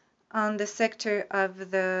on the sector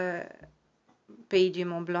of the Pays du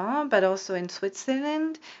Mont Blanc, but also in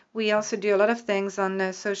Switzerland. We also do a lot of things on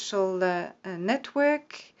a social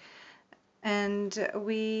network, and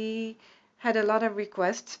we had a lot of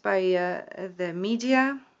requests by the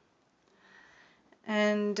media.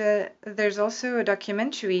 And there's also a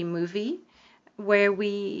documentary movie where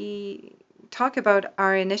we talk about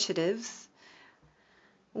our initiatives.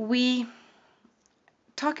 We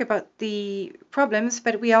talk about the problems,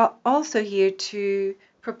 but we are also here to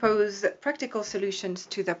propose practical solutions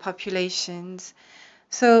to the populations.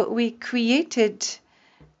 So we created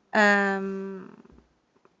a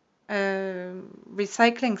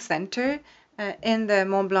recycling center in the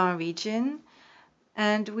Mont Blanc region,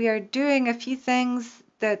 and we are doing a few things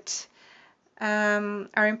that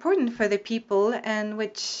are important for the people and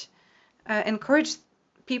which encourage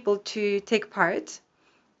people to take part.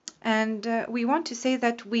 And we want to say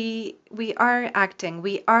that we are acting.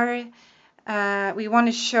 We want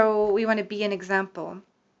to be an example.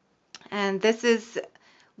 And this is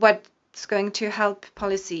what's going to help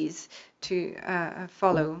policies to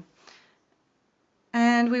follow.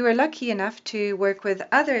 And we were lucky enough to work with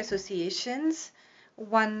other associations.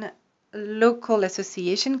 One local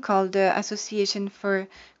association called the Association for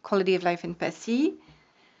Quality of Life in Passy.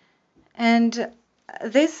 And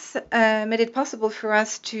this made it possible for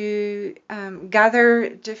us to gather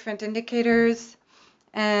different indicators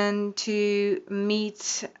and to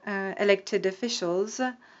meet elected officials.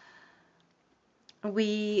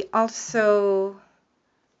 We also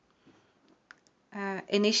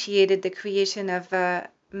initiated the creation of a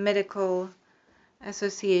medical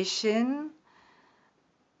association,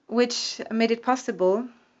 which made it possible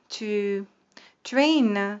to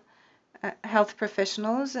train health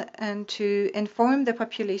professionals and to inform the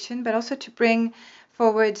population, but also to bring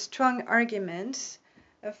forward strong arguments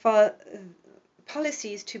for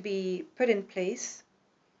policies to be put in place,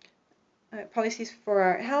 policies for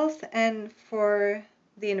our health and for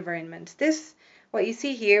the environment. This, what you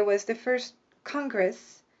see here, was the first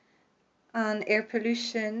Congress on air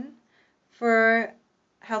pollution for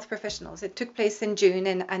health professionals. It took place in June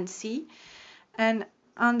in Annecy, and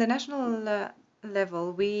on the national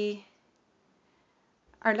level, we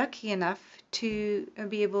are lucky enough to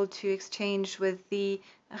be able to exchange with the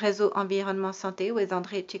Réseau Environnement Santé with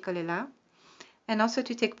André Cicolella, and also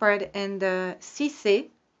to take part in the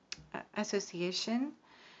CICE association,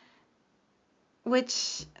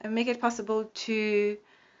 which make it possible to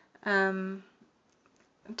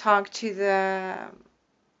talk to the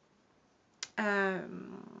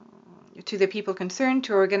people concerned,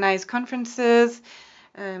 to organize conferences.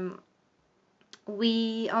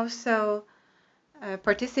 We also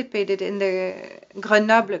participated in the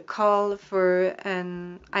Grenoble call for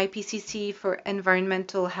an IPCC for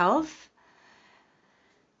environmental health.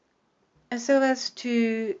 so as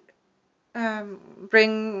to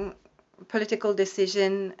bring political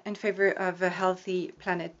decision in favor of a healthy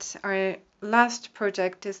planet. Our last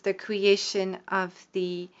project is the creation of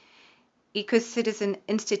the Eco-Citizen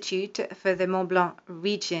Institute for the Mont Blanc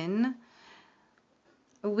region.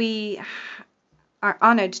 We are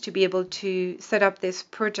honored to be able to set up this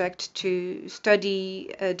project to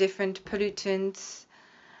study different pollutants,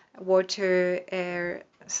 water, air,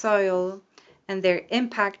 soil, and their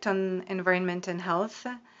impact on environment and health.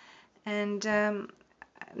 And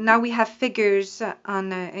now we have figures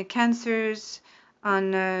on cancers,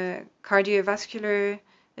 on cardiovascular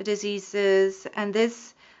diseases, and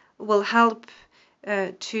this will help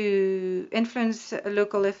to influence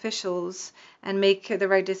local officials and make the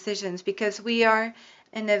right decisions, because we are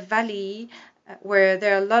in a valley where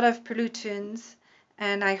there are a lot of pollutants,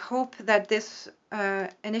 and I hope that this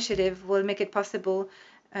initiative will make it possible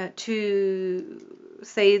to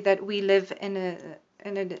say that we live in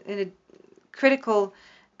a critical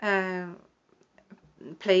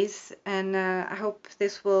place, and I hope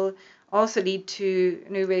this will also lead to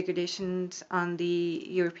new regulations on the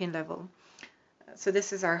European level. So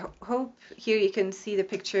this is our hope. Here you can see the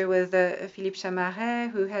picture with Philippe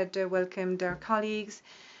Chamaret, who had welcomed our colleagues,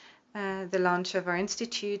 the launch of our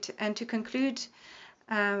institute. And to conclude,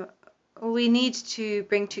 we need to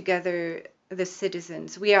bring together the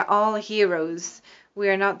citizens. We are all heroes. We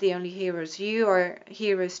are not the only heroes. You are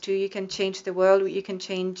heroes too. You can change the world. You can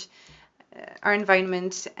change our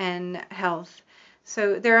environment and health.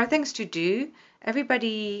 So there are things to do.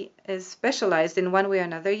 Everybody is specialized in one way or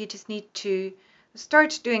another. You just need to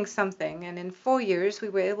start doing something. And in 4 years, we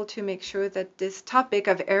were able to make sure that this topic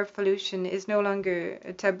of air pollution is no longer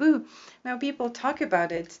a taboo. Now people talk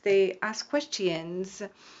about it. They ask questions.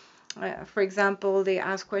 For example, they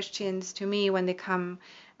ask questions to me when they come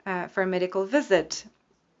for a medical visit.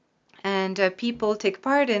 And people take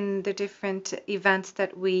part in the different events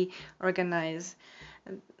that we organize.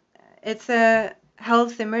 It's a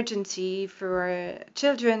health emergency for our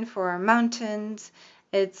children, for our mountains.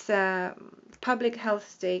 It's a public health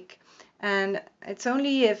stake. And it's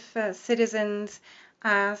only if citizens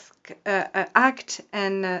act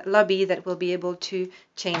and lobby that we'll be able to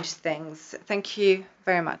change things. Thank you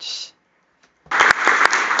very much.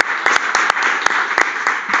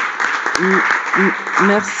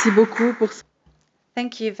 Merci beaucoup pour ça.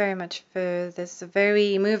 Thank you very much for this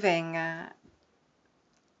very moving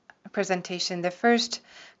presentation. The first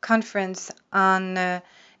conference on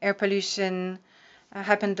air pollution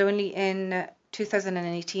happened only in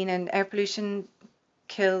 2018, and air pollution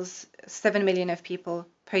kills 7 million of people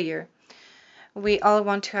per year. We all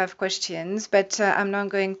want to have questions, but I'm now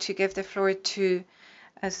going to give the floor to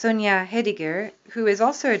Sonia Hediger, who is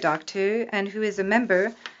also a doctor and who is a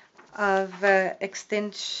member of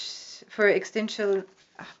Extinction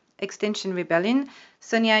Rebellion.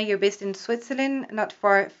 Sonia, you're based in Switzerland, not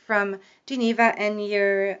far from Geneva, and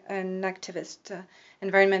you're an activist,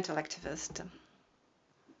 environmental activist.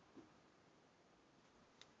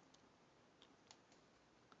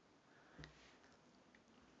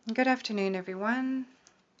 Good afternoon, everyone.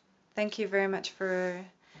 Thank you very much for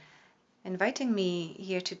inviting me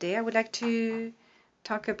here today. I would like to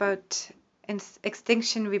talk about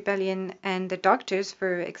Extinction Rebellion and the doctors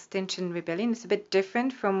for Extinction Rebellion. It's a bit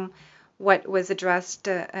different from what was addressed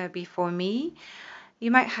before me.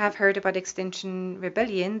 You might have heard about Extinction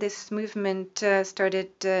Rebellion. This movement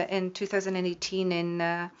started in 2018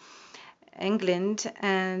 in England,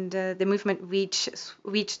 and the movement reached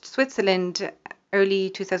Switzerland early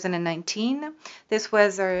 2019. This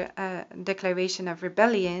was our declaration of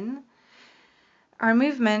rebellion. Our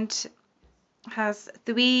movement has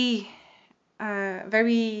 3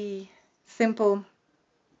 very simple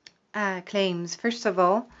claims. First of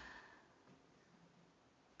all,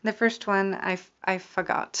 the first one I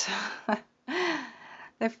forgot.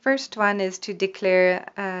 The first one is to declare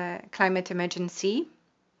a climate emergency.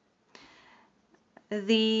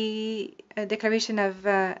 The declaration of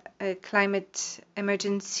a climate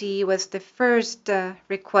emergency was the first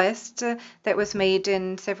request that was made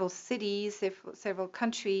in several cities, several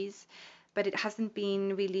countries, but it hasn't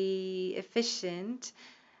been really efficient.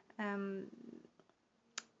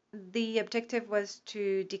 The objective was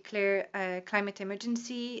to declare a climate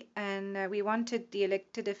emergency, and we wanted the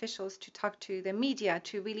elected officials to talk to the media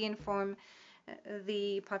to really inform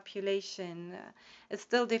the population. It's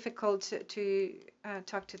still difficult to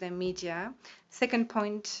talk to the media. Second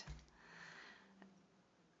point,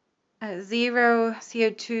 0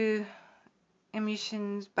 CO2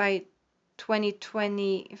 emissions by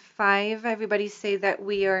 2025. Everybody say that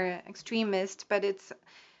we are extremist, but it's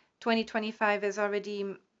 2025 is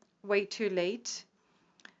already way too late.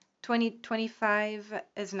 2025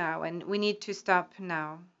 is now, and we need to stop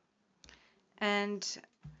now. And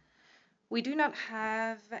we do not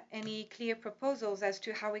have any clear proposals as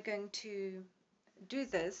to how we're going to do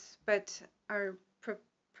this, but our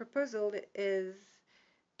proposal is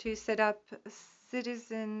to set up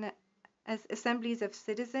assemblies of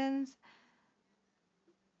citizens,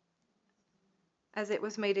 as it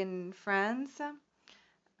was made in France,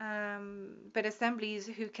 but assemblies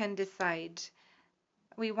who can decide.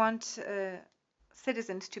 We want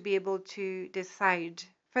citizens to be able to decide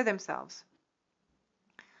for themselves.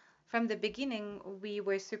 From the beginning, we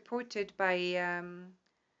were supported by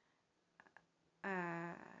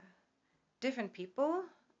different people.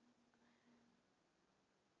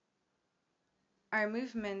 Our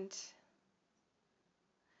movement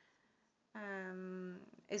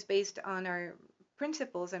is based on our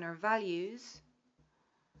principles and our values.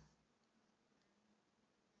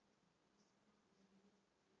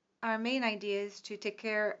 Our main idea is to take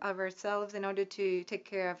care of ourselves in order to take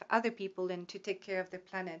care of other people and to take care of the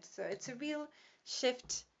planet. So it's a real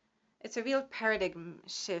shift. It's a real paradigm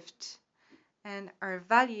shift. And our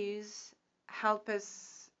values help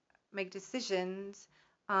us make decisions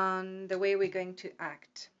on the way we're going to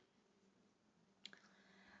act.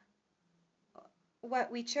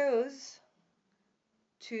 What we chose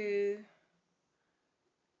to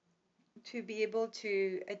be able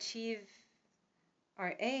to achieve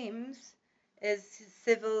our aims is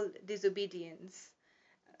civil disobedience.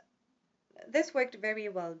 This worked very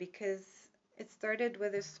well because it started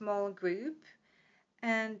with a small group,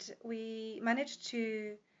 and we managed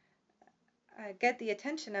to get the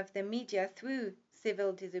attention of the media through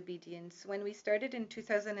civil disobedience. When we started in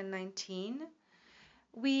 2019,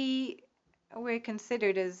 we were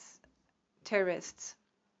considered as terrorists.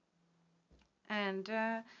 And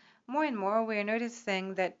more, we're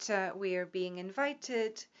noticing that we are being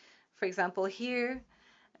invited. For example, here,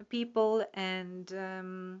 people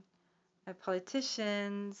and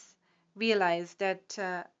politicians realize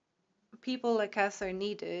that people like us are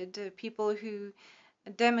needed, people who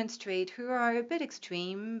demonstrate, who are a bit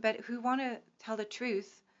extreme, but who want to tell the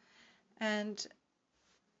truth. And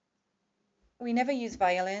we never use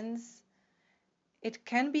violence. It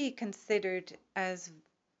can be considered as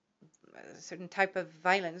a certain type of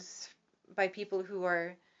violence by people who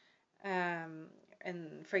are,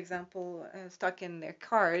 for example, stuck in their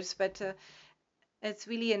cars, but it's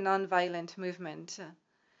really a non-violent movement.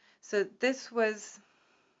 So this was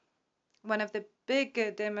one of the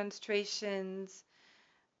big demonstrations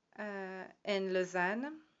in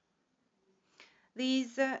Lausanne.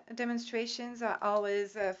 These demonstrations are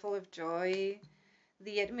always full of joy.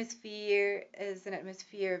 The atmosphere is an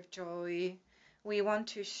atmosphere of joy. We want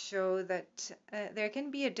to show that there can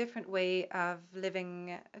be a different way of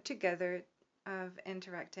living together, of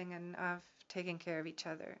interacting, and of taking care of each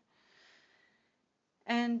other.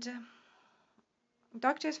 And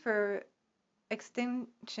Doctors for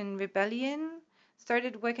Extinction Rebellion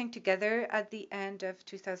started working together at the end of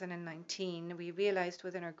 2019. We realized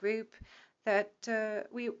within our group that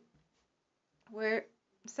we were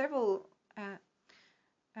several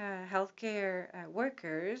healthcare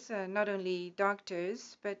workers, not only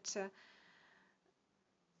doctors, but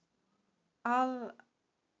all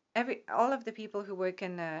of the people who work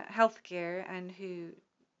in healthcare and who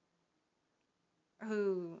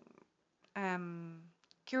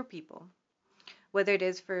cure people, whether it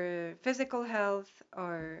is for physical health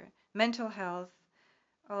or mental health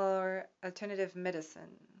or alternative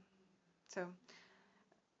medicine. So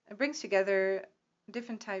it brings together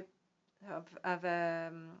different types of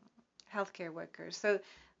healthcare workers. So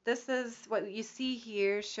this is what you see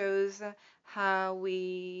here, shows how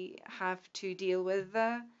we have to deal with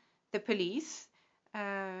the police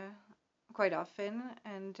quite often,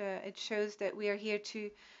 and it shows that we are here to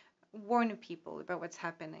warn people about what's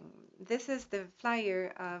happening. This is the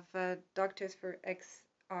flyer of Doctors for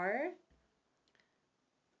XR.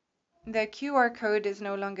 The QR code is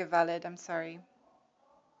no longer valid, I'm sorry.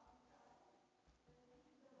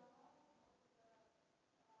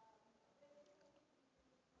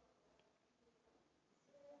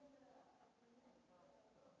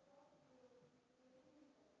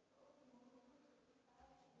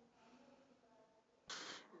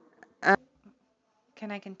 Can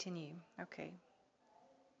I continue? Okay.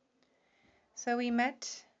 So we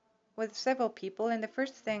met with several people, and the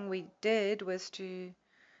first thing we did was to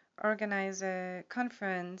organize a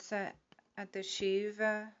conference at the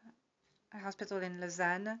CHUV hospital in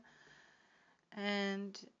Lausanne.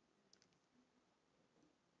 And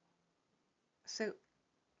so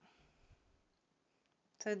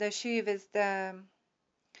the CHUV is the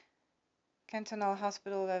cantonal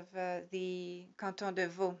hospital of the canton de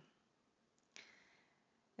Vaud.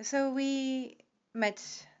 So we met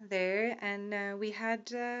there, and we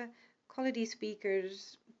had quality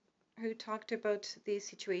speakers who talked about the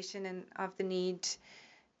situation and of the need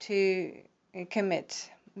to commit.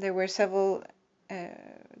 There were several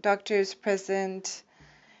doctors present,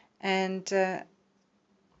 and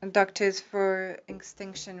Doctors for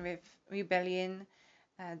Extinction Rebellion.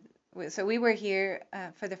 So we were here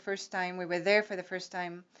for the first time. We were there for the first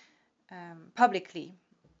time publicly.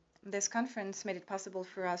 This conference made it possible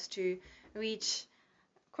for us to reach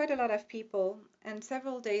quite a lot of people, and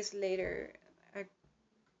several days later, a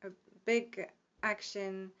big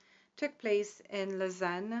action took place in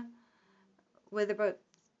Lausanne with about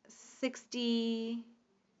 60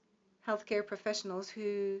 healthcare professionals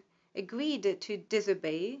who agreed to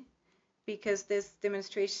disobey because this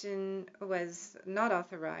demonstration was not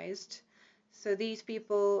authorized. So these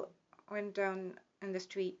people went down in the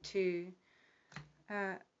street to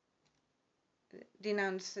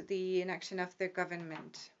denounce the inaction of their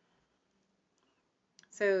government.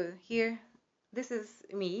 So here, this is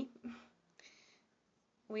me.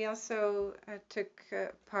 We also took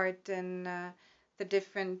part in the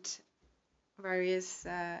different various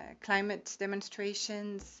climate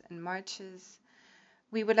demonstrations and marches.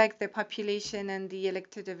 We would like the population and the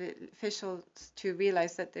elected officials to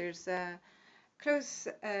realize that there's a close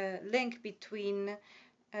link between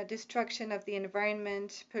destruction of the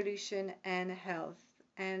environment, pollution, and health.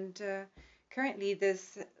 And currently,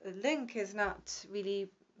 this link is not really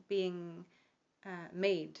being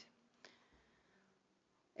made.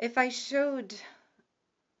 If I showed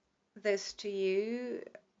this to you,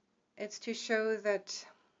 it's to show that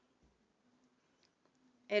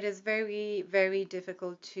it is very, very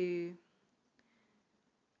difficult to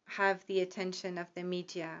have the attention of the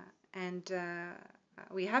media. And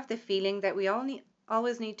we have the feeling that we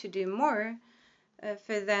always need to do more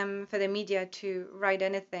for the media to write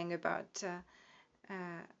anything about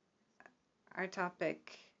our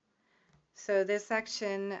topic. So this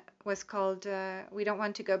action was called We Don't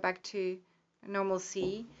Want to Go Back to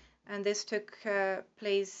Normalcy, and this took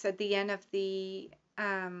place at the end of the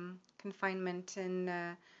confinement in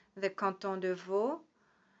the canton de Vaud.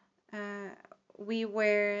 We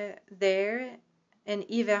were there in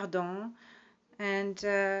Yverdon, and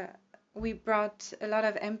we brought a lot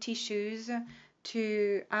of empty shoes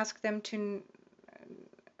to ask them to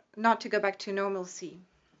not to go back to normalcy.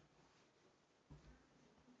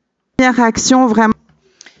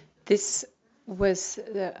 This was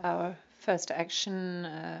our first action,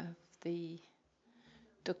 the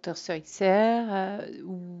Dr. Soixer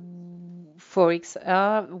for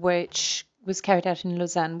XR, which was carried out in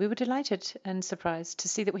Lausanne. We were delighted and surprised to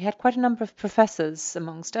see that we had quite a number of professors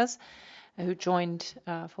amongst us who joined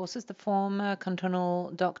forces. The former cantonal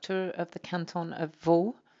doctor of the canton of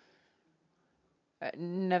Vaud,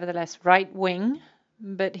 nevertheless right-wing,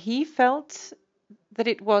 but he felt that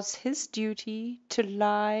it was his duty to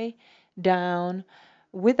lie down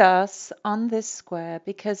with us on this square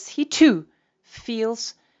because he too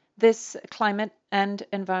feels this climate and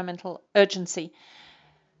environmental urgency.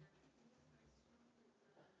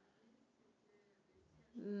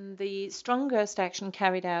 The strongest action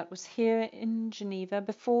carried out was here in Geneva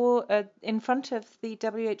before, in front of the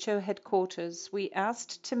WHO headquarters. We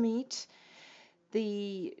asked to meet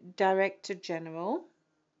the Director General,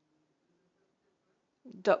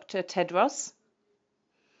 Dr. Tedros.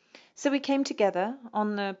 So we came together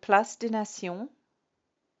on the Place des Nations.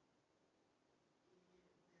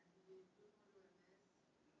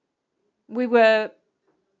 We were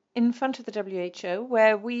in front of the WHO,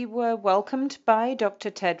 where we were welcomed by Dr.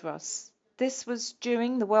 Tedros. This was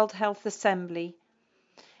during the World Health Assembly,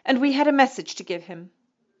 and we had a message to give him.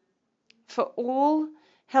 For all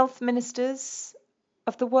health ministers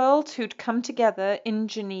of the world who'd come together in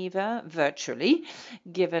Geneva virtually,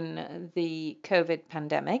 given the COVID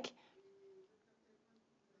pandemic.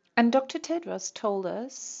 And Dr. Tedros told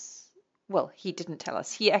us, well, he didn't tell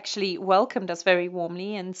us. He actually welcomed us very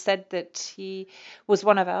warmly and said that he was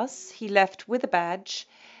one of us. He left with a badge.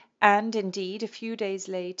 And indeed, a few days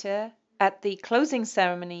later, at the closing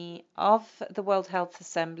ceremony of the World Health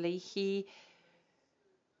Assembly, he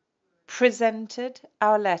presented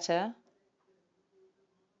our letter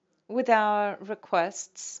with our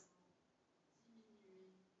requests,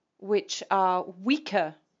 which are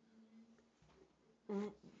weaker,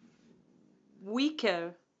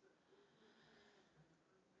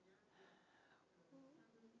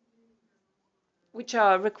 which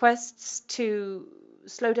are requests to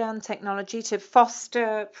slow down technology, to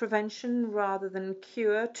foster prevention rather than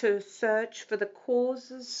cure, to search for the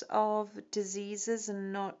causes of diseases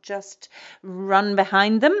and not just run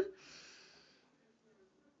behind them.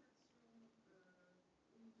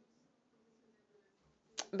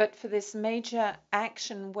 But for this major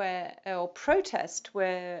action or protest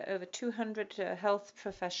where over 200 health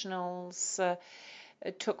professionals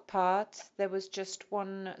took part, there was just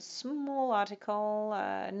one small article,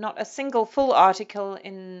 not a single full article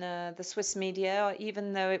in the Swiss media,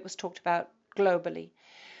 even though it was talked about globally.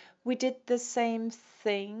 We did the same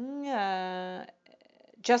thing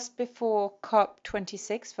just before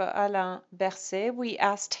COP26 for Alain Berset. We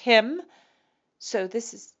asked him, so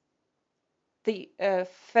this is the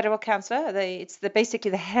federal councillor, it's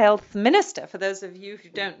basically the health minister, for those of you who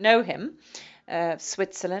don't know him,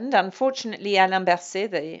 Switzerland. Unfortunately, Alain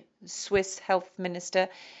Berset, the Swiss health minister,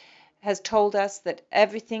 has told us that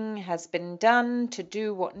everything has been done to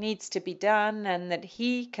do what needs to be done and that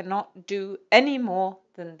he cannot do any more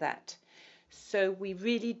than that. So we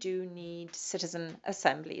really do need citizen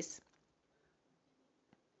assemblies.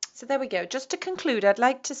 So there we go. Just to conclude, I'd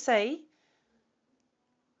like to say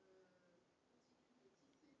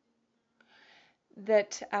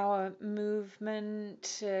that our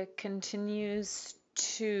movement continues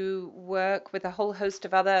to work with a whole host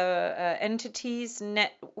of other entities,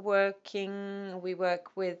 networking. We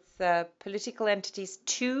work with political entities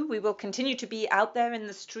too. We will continue to be out there in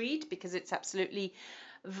the street because it's absolutely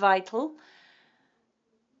vital.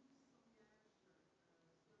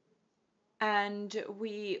 And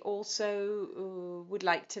we also would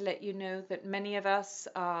like to let you know that many of us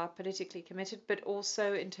are politically committed, but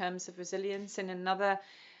also in terms of resilience in another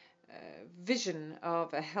vision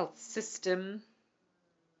of a health system.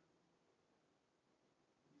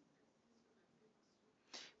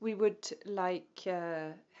 We would like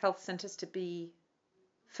health centers to be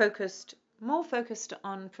more focused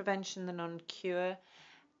on prevention than on cure,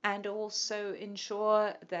 and also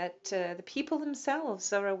ensure that the people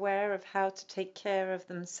themselves are aware of how to take care of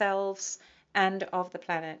themselves and of the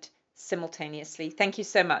planet simultaneously. Thank you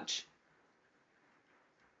so much.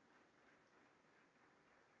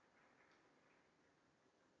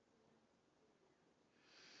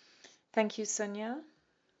 Thank you, Sonia,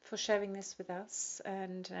 for sharing this with us.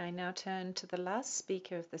 And I now turn to the last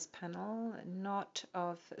speaker of this panel, not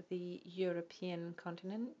of the European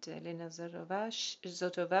continent, Elena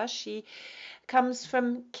Zotova. She comes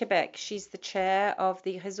from Quebec. She's the chair of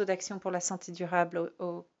the Réseau d'Action pour la Santé Durable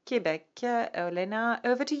au Québec. Elena,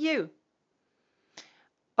 over to you.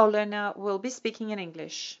 Elena will be speaking in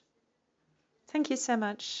English. Thank you so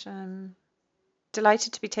much.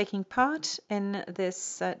 Delighted to be taking part in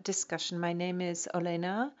this discussion. My name is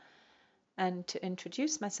Olena, and to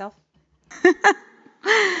introduce myself.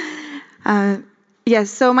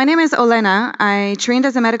 Yes, so my name is Olena. I trained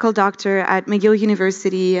as a medical doctor at McGill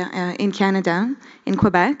University in Canada, in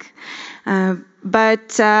Quebec.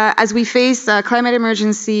 But as we face a climate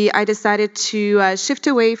emergency, I decided to shift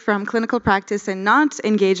away from clinical practice and not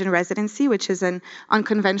engage in residency, which is an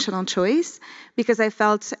unconventional choice, because I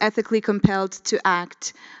felt ethically compelled to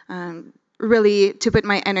act, really to put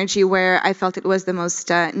my energy where I felt it was the most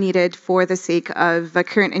needed for the sake of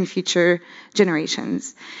current and future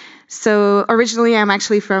generations. So originally, I'm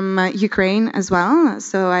actually from Ukraine as well,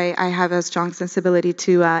 so I have a strong sensibility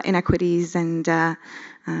to inequities and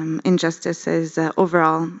injustices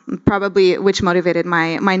overall, probably which motivated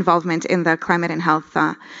my involvement in the climate and health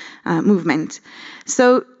movement.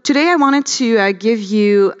 So today I wanted to give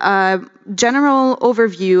you a general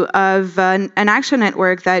overview of an action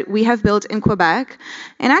network that we have built in Quebec,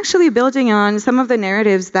 and actually building on some of the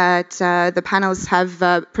narratives that the panelists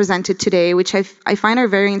have presented today, which I find are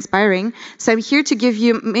very inspiring. So I'm here to give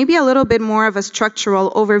you maybe a little bit more of a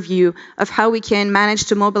structural overview of how we can manage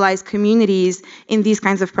to mobilize communities in these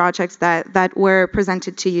kinds of projects that were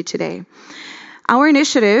presented to you today. Our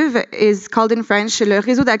initiative is called in French le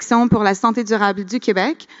Réseau d'Action pour la Santé Durable du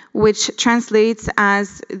Québec, which translates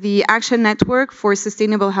as the Action Network for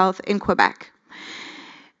Sustainable Health in Quebec.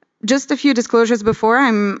 Just a few disclosures before,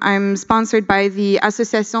 I'm sponsored by the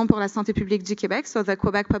Association pour la Santé Publique du Québec, so the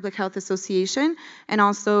Quebec Public Health Association, and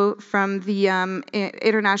also from the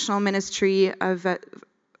International Ministry of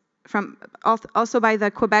also by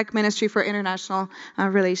the Quebec Ministry for International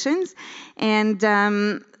Relations. And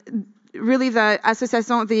really the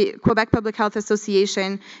Association, the Quebec Public Health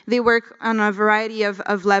Association, they work on a variety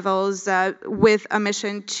of levels with a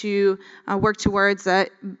mission to work towards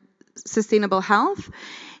sustainable health.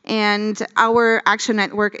 And our action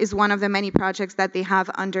network is one of the many projects that they have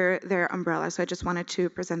under their umbrella. So I just wanted to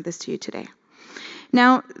present this to you today.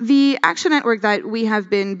 Now, the action network that we have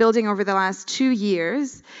been building over the last 2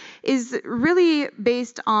 years is really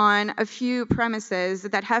based on a few premises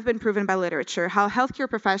that have been proven by literature, how healthcare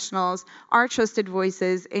professionals are trusted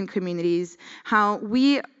voices in communities, how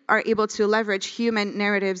we are able to leverage human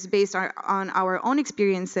narratives based on our own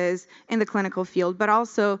experiences in the clinical field, but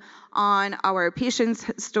also on our patients'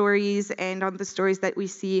 stories and on the stories that we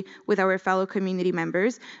see with our fellow community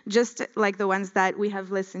members, just like the ones that we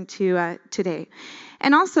have listened to today.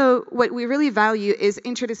 And also, what we really value is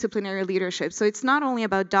interdisciplinary leadership. So it's not only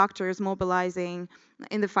about doctors mobilizing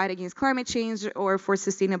in the fight against climate change or for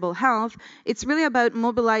sustainable health. It's really about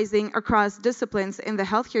mobilizing across disciplines in the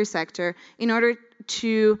healthcare sector in order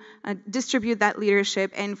to distribute that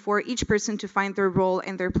leadership and for each person to find their role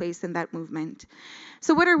and their place in that movement.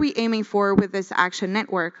 So what are we aiming for with this action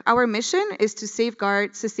network? Our mission is to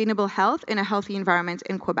safeguard sustainable health in a healthy environment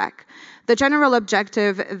in Quebec. The general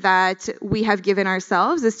objective that we have given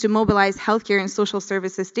ourselves is to mobilize healthcare and social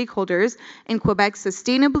services stakeholders in Quebec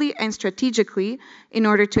sustainably and strategically in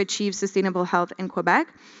order to achieve sustainable health in Quebec.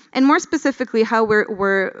 And more specifically, how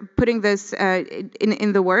we're putting this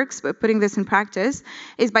in the works, but putting this in practice,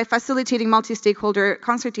 is by facilitating multi-stakeholder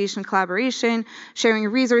consultation, collaboration, sharing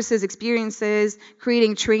resources, experiences,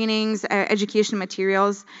 creating trainings, education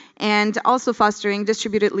materials, and also fostering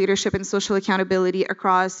distributed leadership and social accountability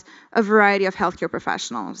across a variety of healthcare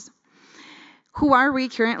professionals. Who are we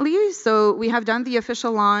currently? So we have done the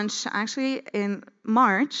official launch actually in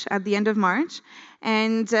March, at the end of March,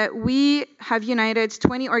 and we have united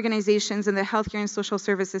 20 organizations in the healthcare and social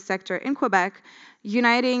services sector in Quebec,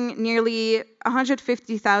 uniting nearly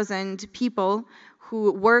 150,000 people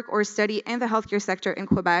who work or study in the healthcare sector in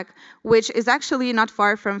Quebec, which is actually not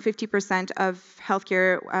far from 50% of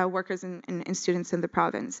healthcare workers and students in the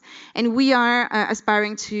province. And we are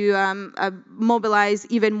aspiring to mobilize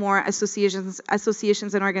even more associations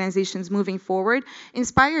and organizations moving forward,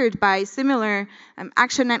 inspired by similar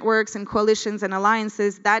action networks and coalitions and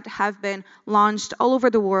alliances that have been launched all over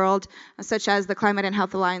the world, such as the Climate and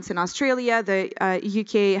Health Alliance in Australia, the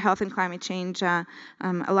UK Health and Climate Change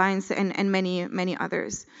Alliance, and many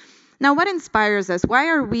others. Now, what inspires us? Why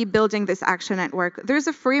are we building this action network? There's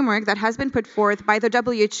a framework that has been put forth by the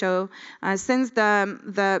WHO since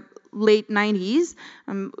the late 90s,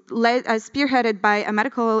 spearheaded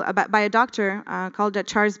by a doctor called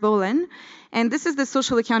Charles Bolin. And this is the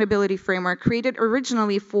social accountability framework created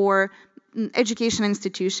originally for education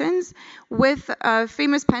institutions, with a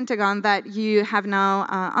famous pentagon that you have now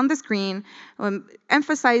on the screen,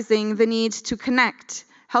 emphasizing the need to connect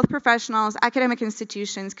health professionals, academic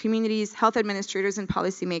institutions, communities, health administrators, and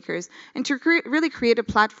policymakers, and to really create a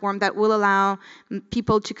platform that will allow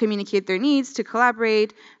people to communicate their needs, to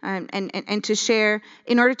collaborate, and to share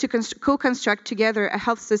in order to co-construct together a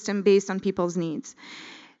health system based on people's needs.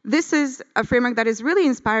 This is a framework that is really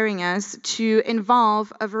inspiring us to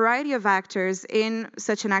involve a variety of actors in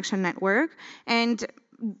such an action network. And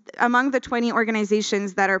among the 20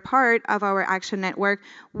 organizations that are part of our action network,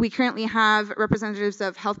 we currently have representatives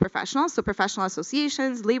of health professionals, so professional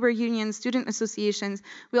associations, labor unions, student associations.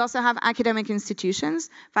 We also have academic institutions,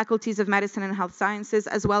 faculties of medicine and health sciences,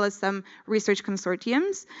 as well as some research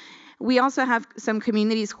consortiums. We also have some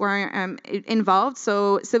communities who are involved,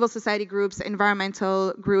 so civil society groups,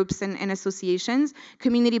 environmental groups and associations,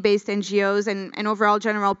 community-based NGOs, and overall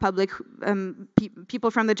general public, people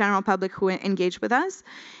from the general public who engage with us.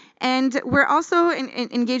 And we're also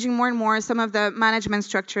engaging more and more some of the management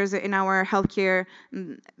structures in our healthcare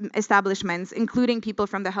establishments, including people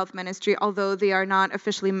from the health ministry, although they are not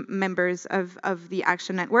officially members of the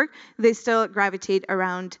Action Network. They still gravitate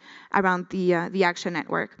around the Action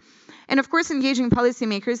Network. And of course, engaging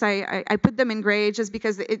policymakers, I put them in gray just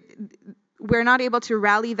because we're not able to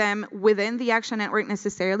rally them within the Action Network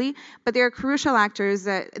necessarily, but they are crucial actors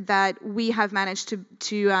that we have managed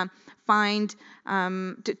to find,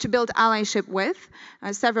 to build allyship with.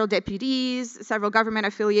 Several deputies, several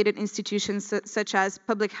government-affiliated institutions such as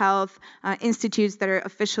public health institutes that are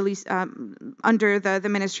officially under the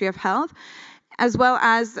Ministry of Health, as well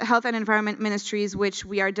as health and environment ministries, which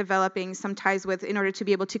we are developing some ties with in order to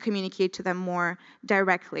be able to communicate to them more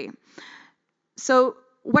directly. So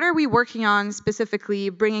what are we working on specifically,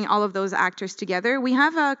 bringing all of those actors together? We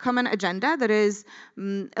have a common agenda that is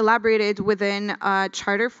elaborated within a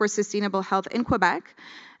Charter for Sustainable Health in Quebec,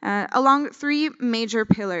 along three major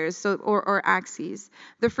pillars or axes.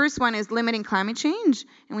 The first one is limiting climate change,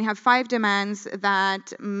 and we have 5 demands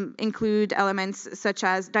that include elements such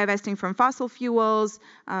as divesting from fossil fuels,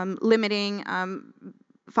 limiting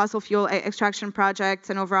fossil fuel extraction projects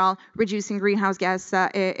and overall reducing greenhouse gas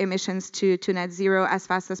emissions to net zero as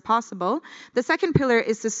fast as possible. The second pillar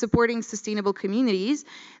is to supporting sustainable communities.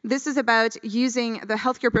 This is about using the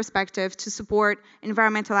healthcare perspective to support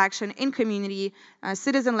environmental action in community,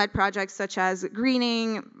 citizen-led projects such as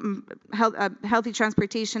greening, healthy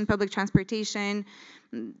transportation, public transportation,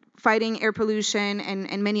 fighting air pollution,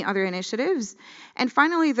 and many other initiatives. And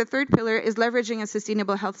finally, the third pillar is leveraging a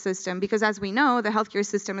sustainable health system, because as we know, the healthcare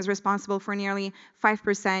system is responsible for nearly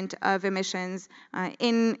 5% of emissions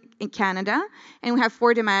in Canada. And we have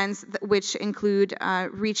 4 demands, which include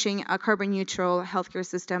reaching a carbon neutral healthcare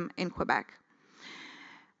system in Quebec.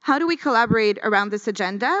 How do we collaborate around this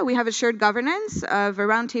agenda? We have a shared governance of a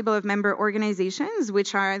roundtable of member organizations,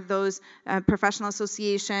 which are those professional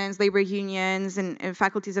associations, labor unions, and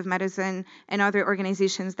faculties of medicine, and other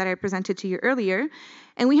organizations that I presented to you earlier.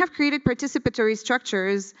 And we have created participatory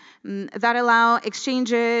structures that allow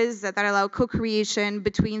exchanges, that allow co-creation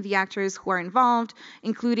between the actors who are involved,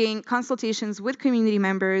 including consultations with community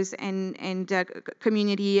members and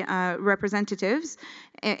community representatives,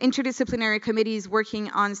 interdisciplinary committees working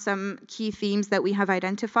on some key themes that we have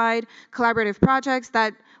identified, collaborative projects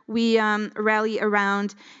that we rally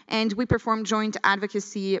around, and we perform joint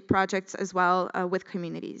advocacy projects as well with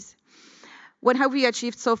communities. What have we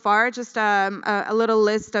achieved so far? Just a little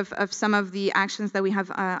list of some of the actions that we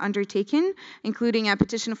have undertaken, including a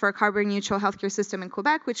petition for a carbon neutral healthcare system in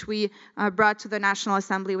Quebec, which we brought to the National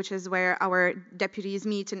Assembly, which is where our deputies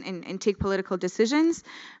meet and take political decisions.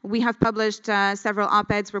 We have published several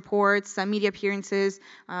op-eds, reports, media appearances,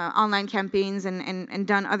 online campaigns, and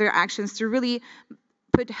done other actions to really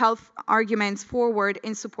put health arguments forward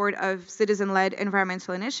in support of citizen-led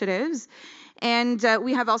environmental initiatives. And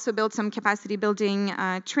we have also built some capacity building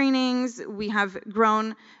trainings. We have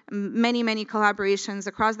grown many collaborations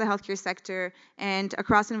across the healthcare sector and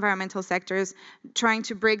across environmental sectors, trying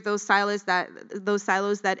to break those silos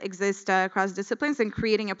that exist across disciplines and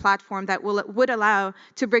creating a platform that would allow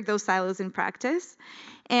to break those silos in practice.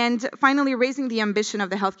 And finally, raising the ambition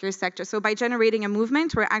of the healthcare sector. So by generating a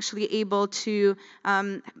movement, we're actually able to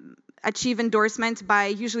achieve endorsement by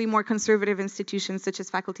usually more conservative institutions such as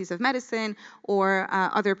faculties of medicine or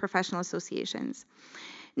other professional associations.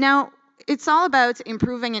 Now, it's all about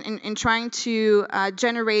improving and trying to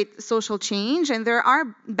generate social change, and there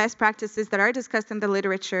are best practices that are discussed in the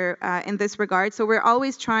literature in this regard. So we're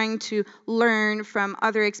always trying to learn from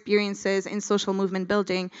other experiences in social movement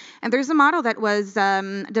building. And there's a model that was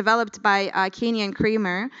developed by Kania and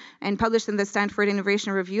Kramer and published in the Stanford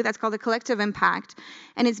Innovation Review that's called the collective impact.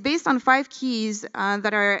 And it's based on 5 keys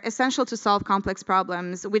that are essential to solve complex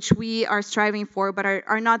problems, which we are striving for but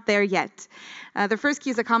are not there yet. The first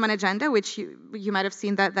key is a common agenda, which you might have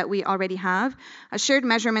seen that we already have, a shared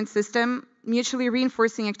measurement system, mutually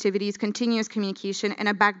reinforcing activities, continuous communication, and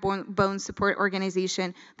a backbone support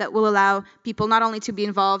organization that will allow people not only to be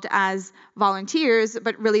involved as volunteers,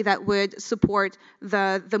 but really that would support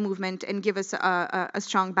the movement and give us a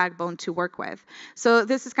strong backbone to work with. So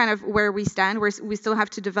this is kind of where we stand. We still have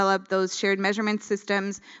to develop those shared measurement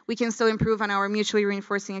systems. We can still improve on our mutually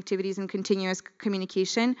reinforcing activities and continuous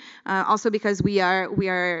communication, also because we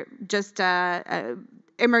are just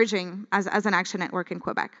emerging as an action network in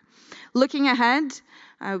Quebec. Looking ahead,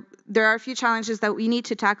 there are a few challenges that we need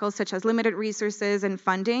to tackle, such as limited resources and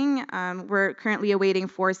funding. We're currently awaiting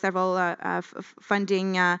for several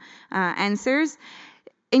funding answers.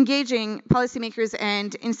 Engaging policymakers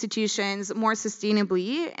and institutions more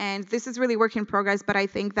sustainably, and this is really work in progress, but I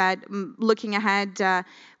think that looking ahead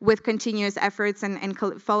with continuous efforts and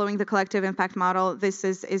following the collective impact model, this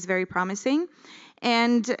is very promising.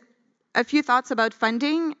 And a few thoughts about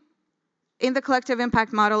funding. In the collective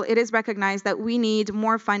impact model, it is recognized that we need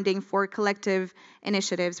more funding for collective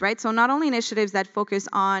initiatives, right? So not only initiatives that focus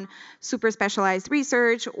on super specialized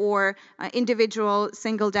research or individual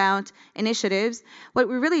singled out initiatives. What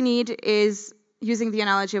we really need is, using the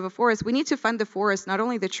analogy of a forest, we need to fund the forest, not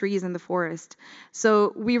only the trees in the forest.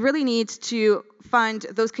 So we really need to fund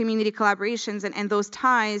those community collaborations and those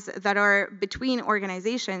ties that are between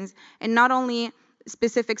organizations, and not only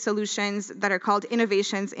specific solutions that are called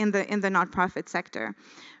innovations in the nonprofit sector,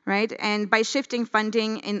 right? And by shifting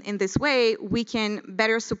funding in this way, we can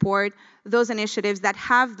better support those initiatives that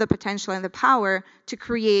have the potential and the power to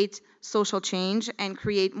create social change and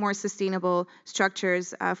create more sustainable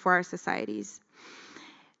structures for our societies.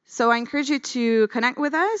 So I encourage you to connect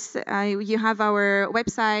with us. You have our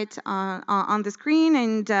website on the screen,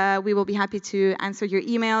 and we will be happy to answer your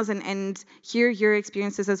emails and hear your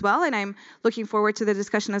experiences as well. And I'm looking forward to the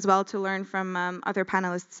discussion as well to learn from other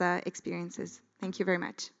panelists' experiences. Thank you very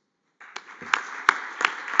much.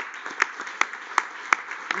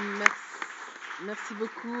 Merci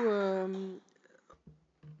beaucoup.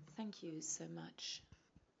 Thank you so much.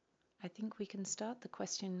 I think we can start the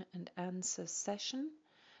question and answer session.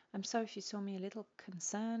 I'm sorry if you saw me a little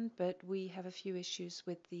concerned, but we have a few issues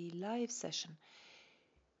with the live session.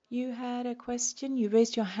 You had a question. You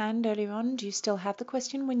raised your hand earlier on. Do you still have the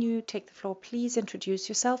question? When you take the floor, please introduce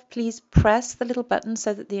yourself. Please press the little button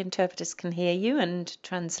so that the interpreters can hear you and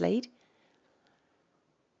translate.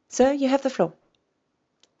 Sir, you have the floor.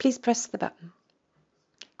 Please press the button.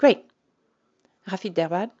 Great. Rafid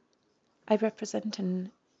Derbad. I represent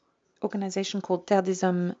an organization called Terre des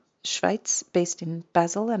Hommes Schweiz, based in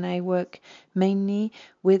Basel, and I work mainly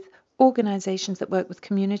with organizations that work with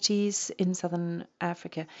communities in southern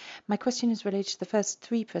Africa. My question is related to the first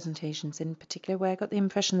three presentations in particular, where I got the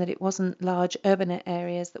impression that it wasn't large urban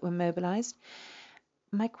areas that were mobilized.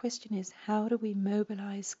 My question is, how do we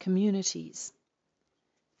mobilize communities?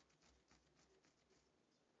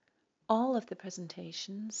 All of the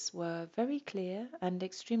presentations were very clear and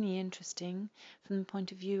extremely interesting from the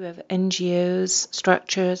point of view of NGOs,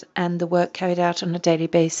 structures, and the work carried out on a daily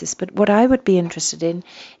basis. But what I would be interested in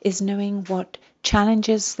is knowing what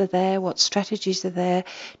challenges are there, what strategies are there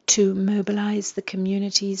to mobilize the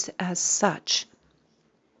communities as such.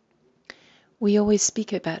 We always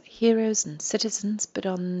speak about heroes and citizens, but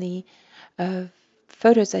on the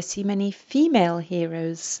photos I see many female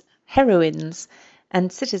heroes, heroines, and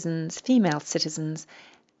citizens, female citizens,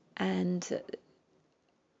 and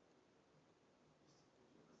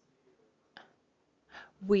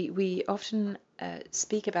we often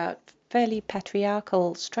speak about fairly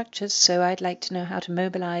patriarchal structures, so I'd like to know how to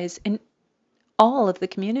mobilize in all of the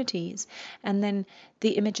communities. And then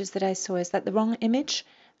the images that I saw, is that the wrong image?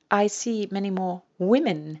 I see many more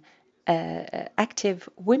women, active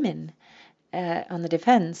women, on the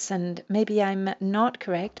defense, and maybe I'm not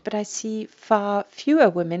correct, but I see far fewer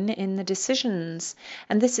women in the decisions,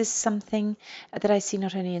 and this is something that I see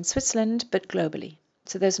not only in Switzerland but globally.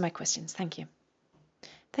 So those are my questions. Thank you.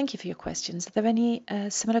 Thank you for your questions. Are there any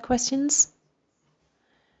similar questions?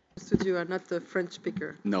 You are not a French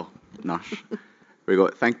speaker. No, not. Very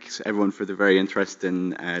good. Thanks everyone for the very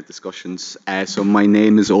interesting discussions. So my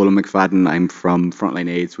name is Ola McFadden. I'm from Frontline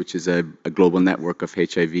AIDS, which is a global network of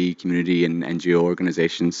HIV community and NGO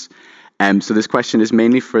organizations. So this question is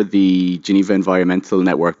mainly for the Geneva Environmental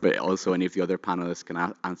Network, but also any of the other panelists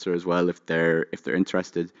can answer as well if they're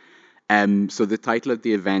interested. So the title of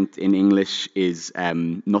the event in English is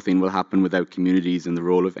Nothing Will Happen Without Communities and the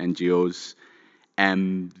Role of NGOs.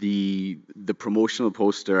 The promotional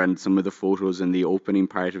poster and some of the photos in the opening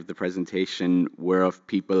part of the presentation were of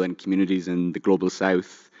people and communities in the global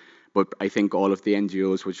south, but I think all of the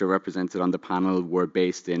NGOs which are represented on the panel were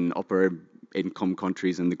based in upper income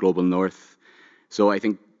countries in the global north. So I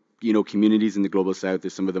think, you know, communities in the global south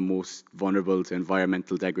are some of the most vulnerable to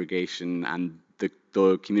environmental degradation, and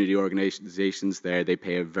the community organizations there, they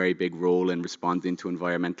play a very big role in responding to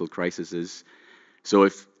environmental crises. So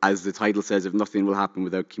if, as the title says, if nothing will happen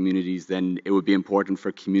without communities, then it would be important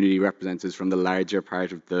for community representatives from the larger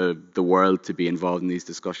part of the world to be involved in these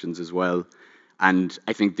discussions as well. And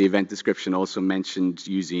I think the event description also mentioned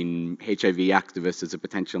using HIV activists as a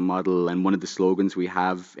potential model. And one of the slogans we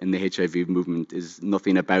have in the HIV movement is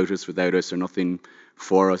nothing about us without us, or nothing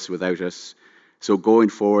for us without us. So going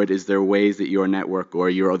forward, is there ways that your network or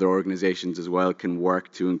your other organizations as well can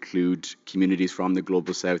work to include communities from the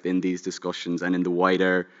Global South in these discussions and in the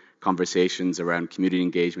wider conversations around community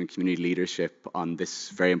engagement, community leadership on this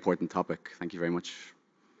very important topic? Thank you very much.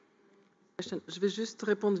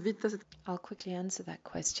 I'll quickly answer that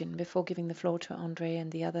question before giving the floor to Andre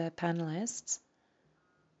and the other panelists.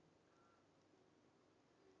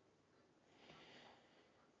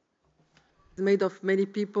 Made of many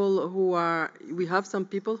people we have some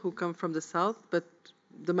people who come from the south, but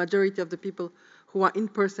the majority of the people who are in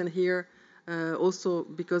person here, also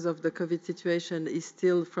because of the COVID situation, is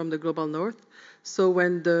still from the global north. So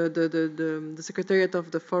when the secretariat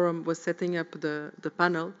of the forum was setting up the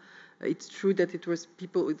panel, it's true that it was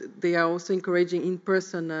people, they are also encouraging in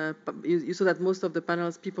person. You saw that most of the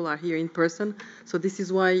panels, people are here in person. So this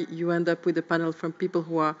is why you end up with a panel from people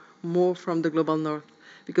who are more from the global north,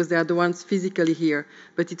 because they are the ones physically here.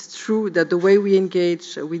 But it's true that the way we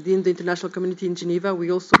engage within the international community in Geneva,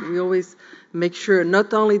 we always make sure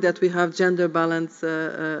not only that we have gender balance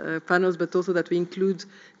panels, but also that we include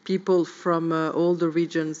people from all the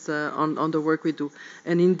regions on the work we do.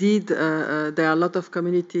 And indeed, there are a lot of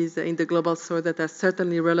communities in the global south that are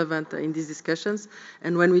certainly relevant in these discussions.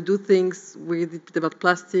 And when we do things about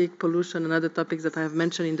plastic, pollution, and other topics that I have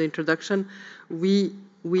mentioned in the introduction, we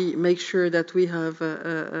we make sure that we have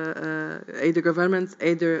either governments,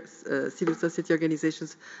 either civil society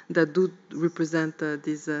organizations that do represent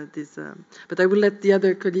these. But I will let the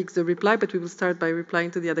other colleagues reply, but we will start by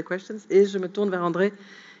replying to the other questions. Et je me tourne vers André,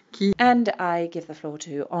 qui... And I give the floor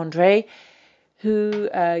to André, who,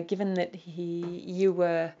 given that you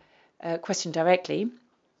were questioned directly,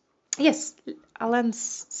 yes, I'll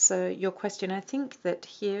answer your question. I think that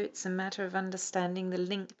here it's a matter of understanding the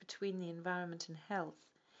link between the environment and health.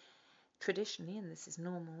 Traditionally, and this is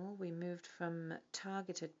normal, we moved from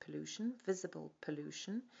targeted pollution, visible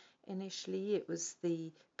pollution. Initially, it was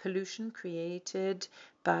the pollution created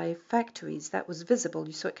by factories that was visible.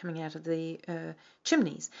 You saw it coming out of the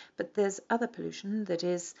chimneys. But there's other pollution that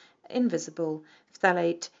is invisible.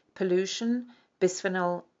 Phthalate pollution,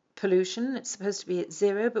 bisphenol pollution. It's supposed to be at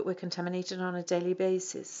zero, but we're contaminated on a daily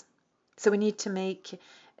basis. So we need to make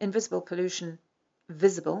invisible pollution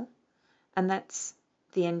visible, and that's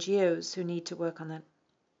the NGOs who need to work on that.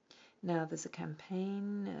 Now there's a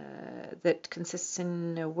campaign that consists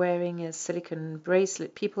in wearing a silicone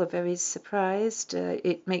bracelet. People are very surprised.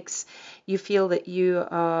 It makes you feel that you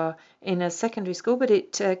are in a secondary school, but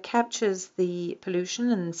it captures the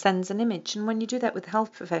pollution and sends an image. And when you do that with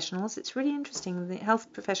health professionals, it's really interesting. The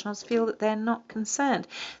health professionals feel that they're not concerned.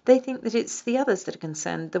 They think that it's the others that are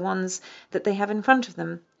concerned, the ones that they have in front of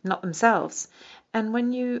them, not themselves. And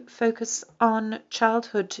when you focus on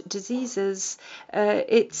childhood diseases,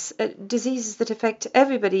 it's diseases that affect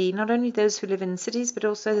everybody, not only those who live in cities, but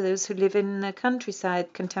also those who live in the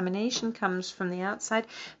countryside. Contamination comes from the outside,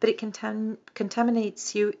 but it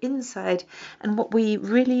contaminates you inside. And what we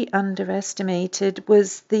really underestimated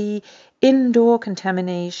was the indoor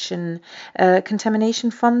contamination,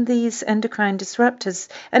 contamination from these endocrine disruptors.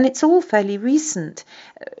 And it's all fairly recent.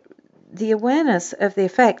 The awareness of the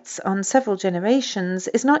effects on several generations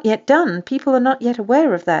is not yet done. People are not yet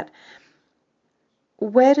aware of that.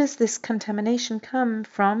 Where does this contamination come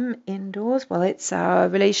from indoors? Well, it's our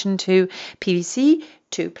relation to PVC,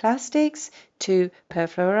 to plastics, to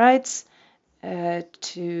perfluorides,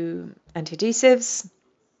 to antiadhesives,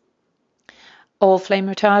 all flame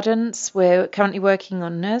retardants. We're currently working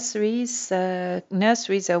on nurseries.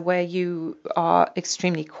 Nurseries are where you are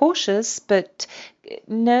extremely cautious, but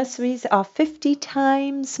nurseries are 50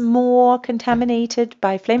 times more contaminated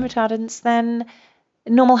by flame retardants than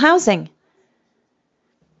normal housing.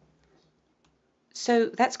 So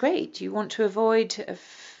that's great. You want to avoid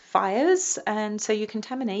fires, and so you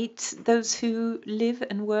contaminate those who live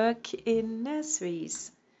and work in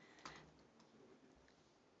nurseries.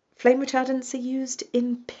 Flame retardants are used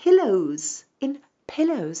in pillows. In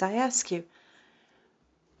pillows, I ask you.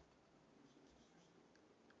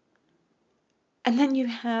 And then you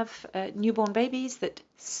have newborn babies that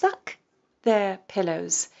suck their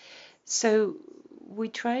pillows. So we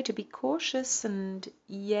try to be cautious, and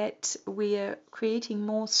yet we are creating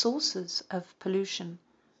more sources of pollution.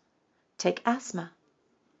 Take asthma.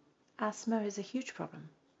 Asthma is a huge problem.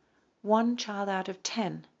 1 child out of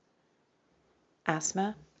 10.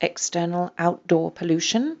 Asthma, external outdoor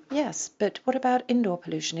pollution, yes, but what about indoor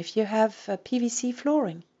pollution? If you have PVC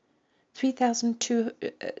flooring,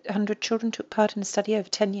 3,200 children took part in a study over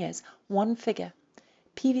 10 years. One figure,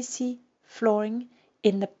 PVC flooring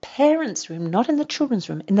in the parents' room, not in the children's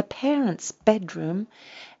room, in the parents' bedroom,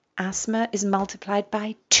 asthma is multiplied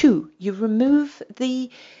by 2. You remove the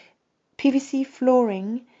PVC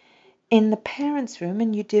flooring in the parents' room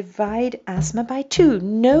and you divide asthma by 2.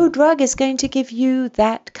 No drug is going to give you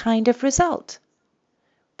that kind of result.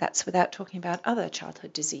 That's without talking about other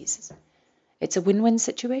childhood diseases. It's a win-win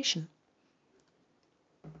situation.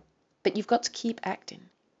 But you've got to keep acting.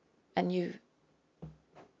 And you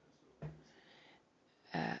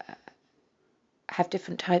have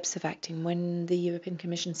different types of acting. When the European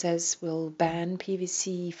Commission says we'll ban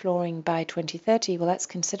PVC flooring by 2030, well, that's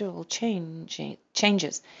considerable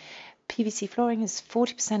changes. PVC flooring is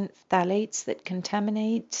 40% phthalates that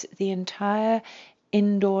contaminate the entire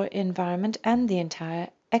indoor environment and the entire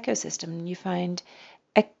ecosystem. You find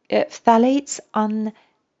phthalates on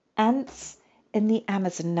ants in the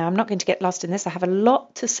Amazon. Now, I'm not going to get lost in this. I have a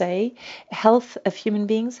lot to say. Health of human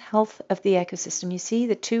beings, health of the ecosystem. You see,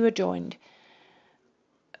 the two are joined.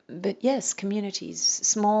 But yes, communities,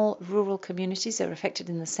 small rural communities are affected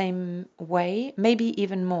in the same way, maybe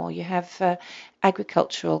even more. You have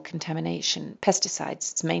agricultural contamination,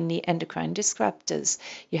 pesticides, it's mainly endocrine disruptors.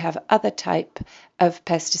 You have other type of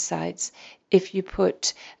pesticides. If you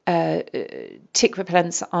put tick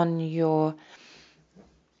repellents on your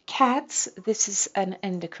cats, this is an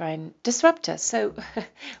endocrine disruptor. So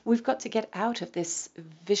we've got to get out of this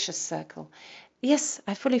vicious circle. Yes,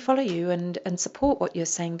 I fully follow you and support what you're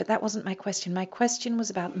saying, but that wasn't my question. My question was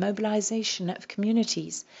about mobilization of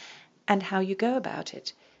communities and how you go about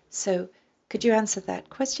it. So could you answer that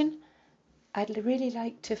question? I'd really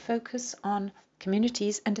like to focus on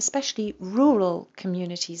communities and especially rural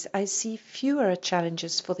communities. I see fewer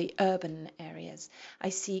challenges for the urban areas. I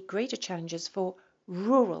see greater challenges for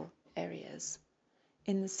rural areas.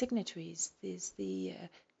 In the signatories, there's the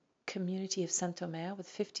community of Saint-Omer with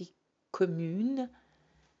 50 communes.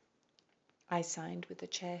 I signed with the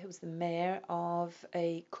chair who was the mayor of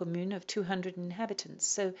a commune of 200 inhabitants.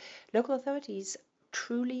 So local authorities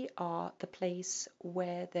truly are the place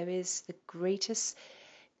where there is the greatest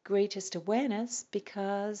awareness,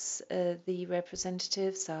 because the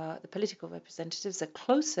political representatives are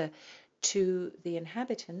closer to the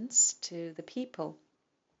inhabitants, to the people.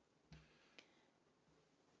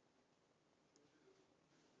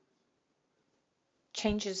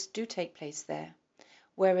 Changes do take place there,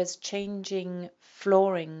 whereas changing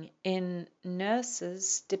flooring in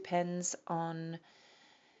nurses depends on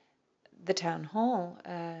the town hall.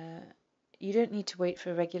 You don't need to wait for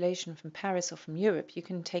a regulation from Paris or from Europe. You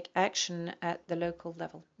can take action at the local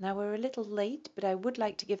level. Now, we're a little late, but I would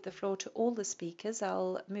like to give the floor to all the speakers.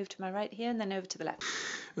 I'll move to my right here and then over to the left.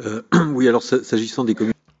 Oui, alors s'agissant des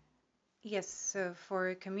communes. Yes, so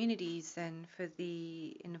for communities and for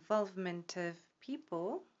the involvement of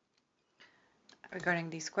people regarding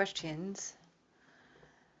these questions,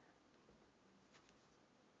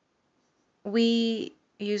 we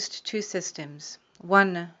used two systems.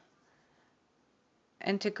 One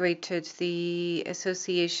integrated the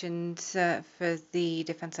associations for the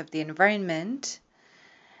defense of the environment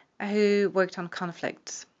who worked on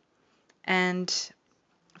conflicts, and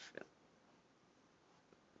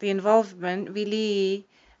the involvement really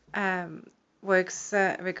works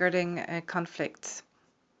regarding conflicts.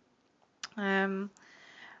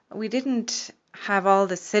 We didn't have all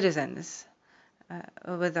the citizens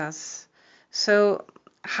with us. So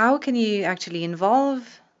how can you actually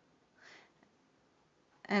involve,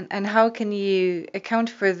 and how can you account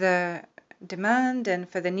for the demand and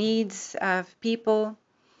for the needs of people?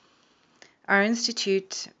 Our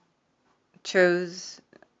institute chose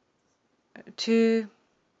to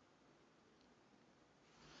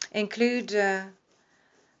include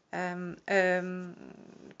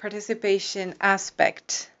participation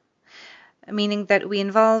aspect, meaning that we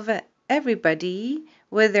involve everybody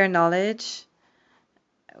with their knowledge.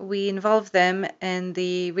 We involve them in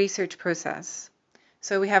the research process.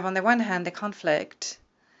 So we have on the one hand the conflict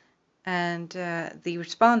and the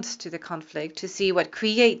response to the conflict to see what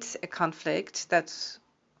creates a conflict. That's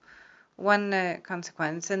one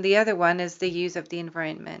consequence. And the other one is the use of the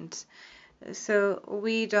environment. So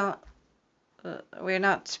we're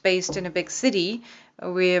not based in a big city.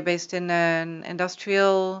 We're based in an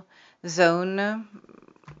industrial zone,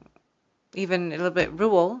 even a little bit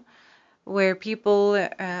rural, where people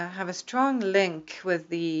have a strong link with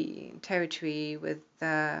the territory, with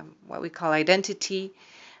what we call identity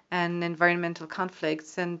and environmental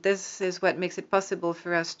conflicts. And this is what makes it possible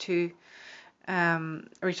for us to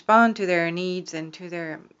respond to their needs and to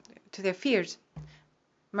their fears.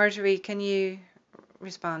 Marjorie, can you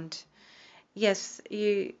respond? Yes,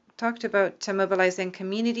 you talked about mobilizing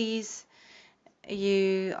communities.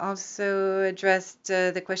 You also addressed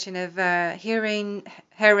the question of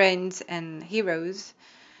heroines and heroes.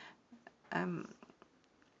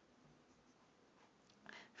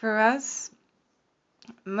 For us,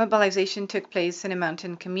 mobilization took place in a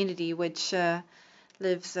mountain community which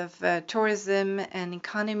lives of tourism and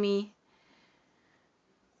economy.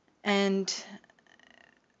 And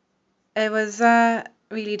it was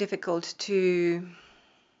really difficult to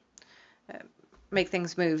make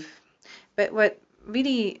things move. But what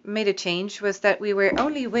really made a change was that we were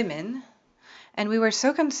only women, and we were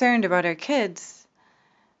so concerned about our kids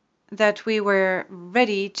that we were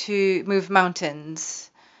ready to move mountains.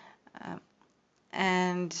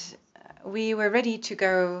 And we were ready to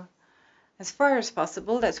go as far as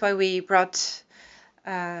possible. That's why we brought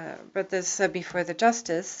this before the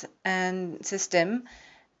justice and system,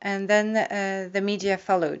 and then the media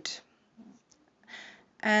followed.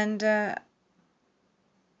 And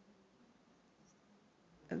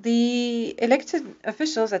the elected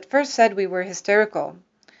officials at first said we were hysterical.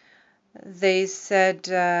 They said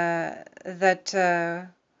that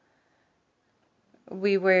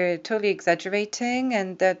we were totally exaggerating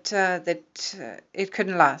and that it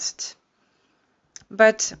couldn't last.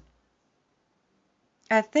 But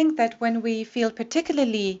I think that when we feel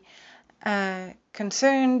particularly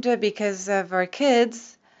concerned because of our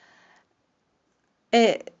kids,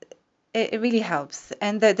 it really helps.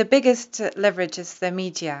 And the biggest leverage is the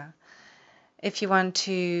media, if you want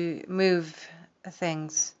to move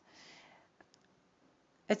things.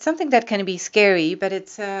 It's something that can be scary, but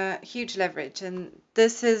it's a huge leverage. And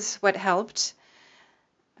this is what helped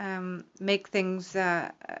make things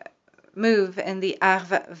move in the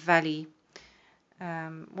Arve Valley.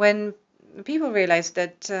 When people realized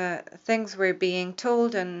that things were being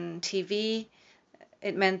told on TV,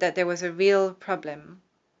 it meant that there was a real problem.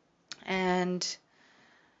 And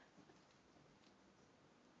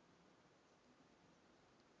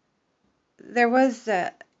there was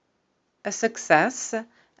a success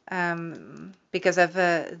because of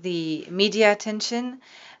the media attention,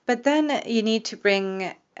 but then you need to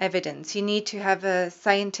bring evidence. You need to have a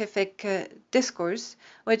scientific discourse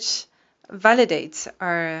which validates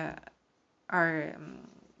our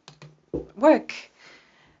work.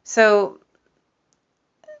 So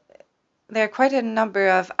there are quite a number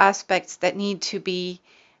of aspects that need to be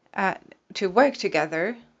to work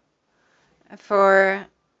together for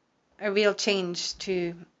a real change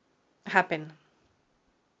to happen.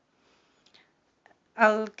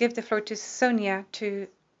 I'll give the floor to Sonia to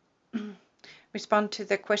respond to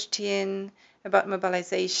the question about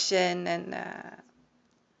mobilization and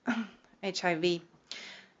HIV.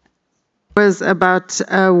 Was about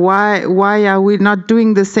why are we not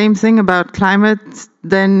doing the same thing about climate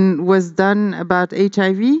than was done about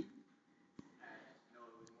HIV?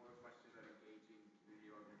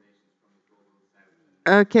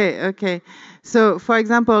 Okay. So, for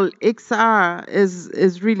example, XR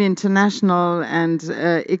is really international, and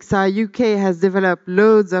XR UK has developed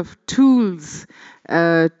loads of tools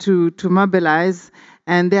to mobilize,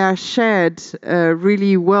 and they are shared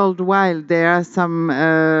really worldwide. There are some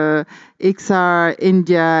XR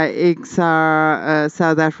India, XR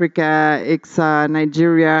South Africa, XR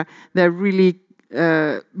Nigeria. There are really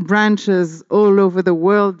branches all over the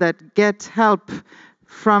world that get help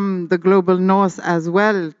from the global north as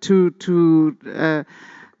well to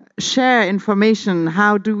share information.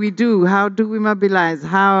 How do we mobilize?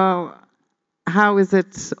 How is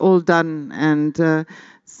it all done? And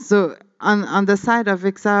so on the side of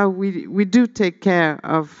XR, we do take care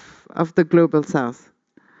of the global south.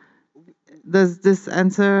 Does this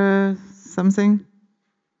answer something?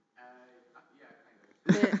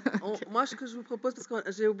 Moi, ce que je vous propose, parce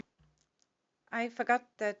que j'ai oublié. I forgot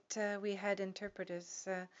that we had interpreters.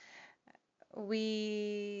 I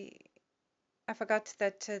forgot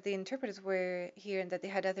that the interpreters were here and that they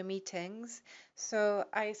had other meetings. So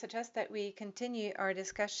I suggest that we continue our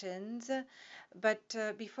discussions. But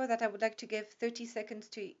before that, I would like to give 30 seconds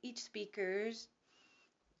to each speaker,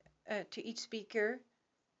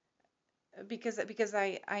 because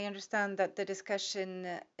I understand that the discussion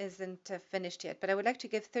isn't finished yet. But I would like to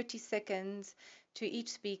give 30 seconds to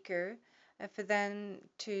each speaker for them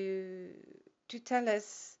to tell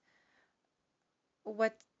us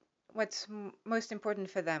what's most important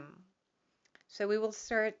for them. So we will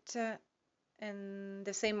start in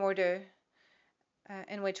the same order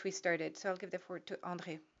in which we started. So I'll give the floor to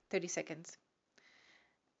André. 30 seconds.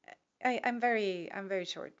 I'm very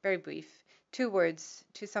short, very brief. 2 words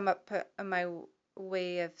to sum up my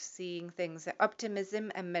way of seeing things: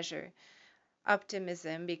 optimism and measure.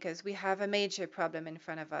 Optimism, because we have a major problem in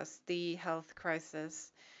front of us, the health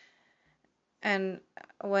crisis. And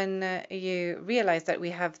when you realize that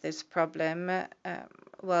we have this problem,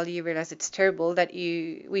 well, you realize it's terrible, that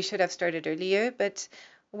we should have started earlier. But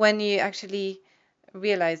when you actually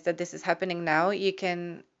realize that this is happening now, you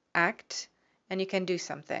can act and you can do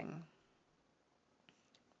something.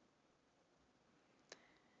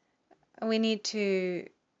 We need to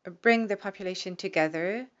bring the population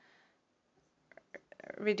together,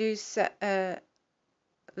 reduce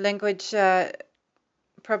language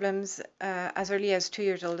problems as early as 2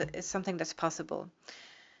 years old is something that's possible.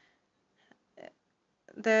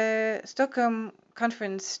 The Stockholm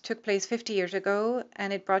conference took place 50 years ago,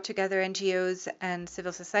 and it brought together NGOs and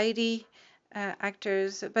civil society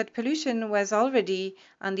actors, but pollution was already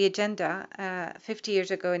on the agenda 50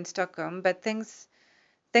 years ago in Stockholm, but things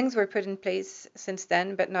were put in place since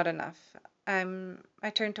then, but not enough. I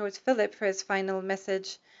turn towards Philip for his final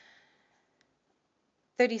message.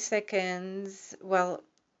 30 seconds. Well,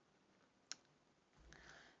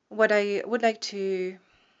 what I would like you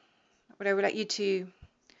to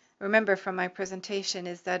remember from my presentation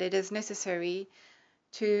is that it is necessary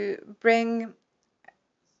to bring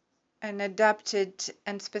an adapted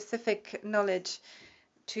and specific knowledge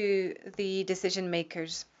to the decision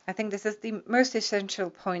makers. I think this is the most essential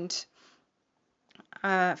point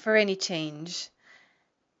for any change.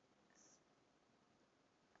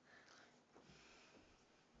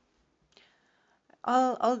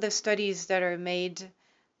 all the studies that are made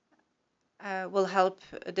will help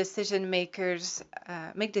decision makers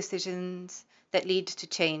make decisions that lead to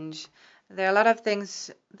change. There are a lot of things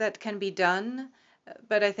that can be done,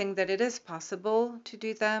 but I think that it is possible to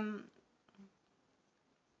do them.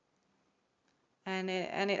 And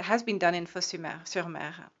it has been done in Fos-sur-Mer.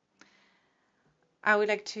 I would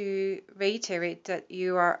like to reiterate that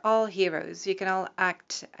you are all heroes. You can all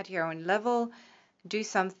act at your own level, do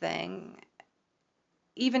something.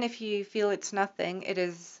 Even if you feel it's nothing, it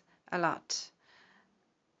is a lot.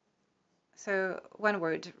 So one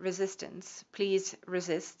word, resistance. Please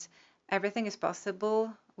resist. Everything is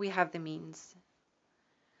possible. We have the means.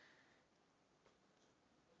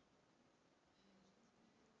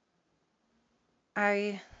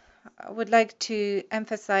 I would like to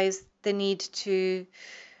emphasize the need to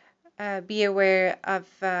be aware of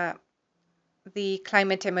the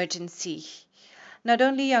climate emergency, not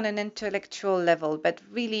only on an intellectual level, but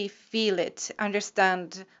really feel it,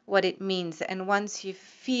 understand what it means. And once you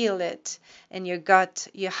feel it in your gut,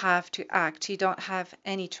 you have to act. You don't have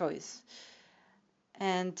any choice.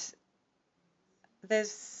 And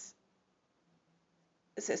this,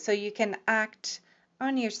 so you can act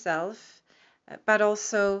on yourself, but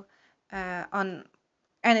also on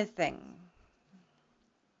anything.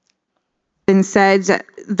 Been said,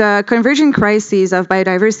 the convergent crises of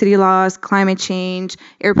biodiversity loss, climate change,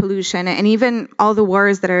 air pollution, and even all the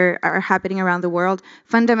wars that are happening around the world,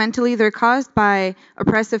 fundamentally they're caused by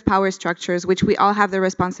oppressive power structures, which we all have the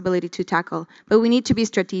responsibility to tackle. But we need to be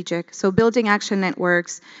strategic. So building action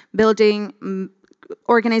networks, building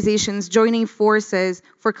organizations, joining forces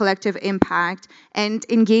for collective impact, and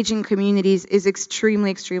engaging communities is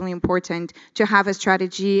extremely, extremely important to have a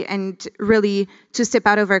strategy and really to step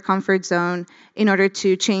out of our comfort zone in order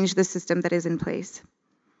to change the system that is in place.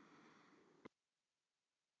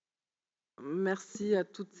 Merci à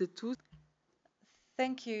toutes et tous.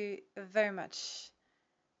 Thank you very much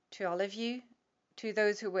to all of you, to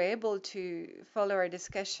those who were able to follow our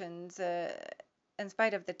discussions in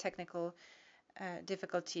spite of the technical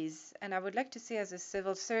difficulties. And I would like to say, as a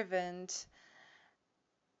civil servant,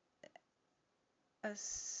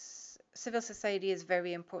 civil society is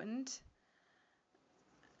very important.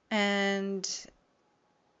 And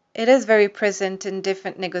it is very present in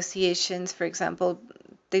different negotiations. For example,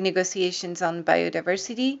 the negotiations on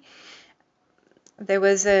biodiversity. There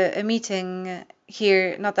was a meeting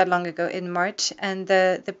here not that long ago in March, and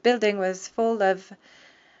the building was full of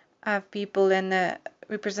people and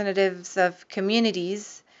representatives of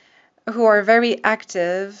communities who are very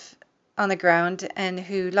active on the ground and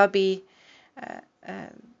who lobby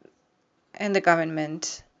in the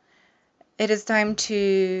government. It is time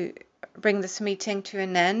to bring this meeting to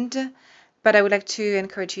an end, but I would like to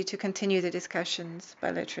encourage you to continue the discussions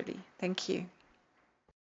bilaterally. Thank you.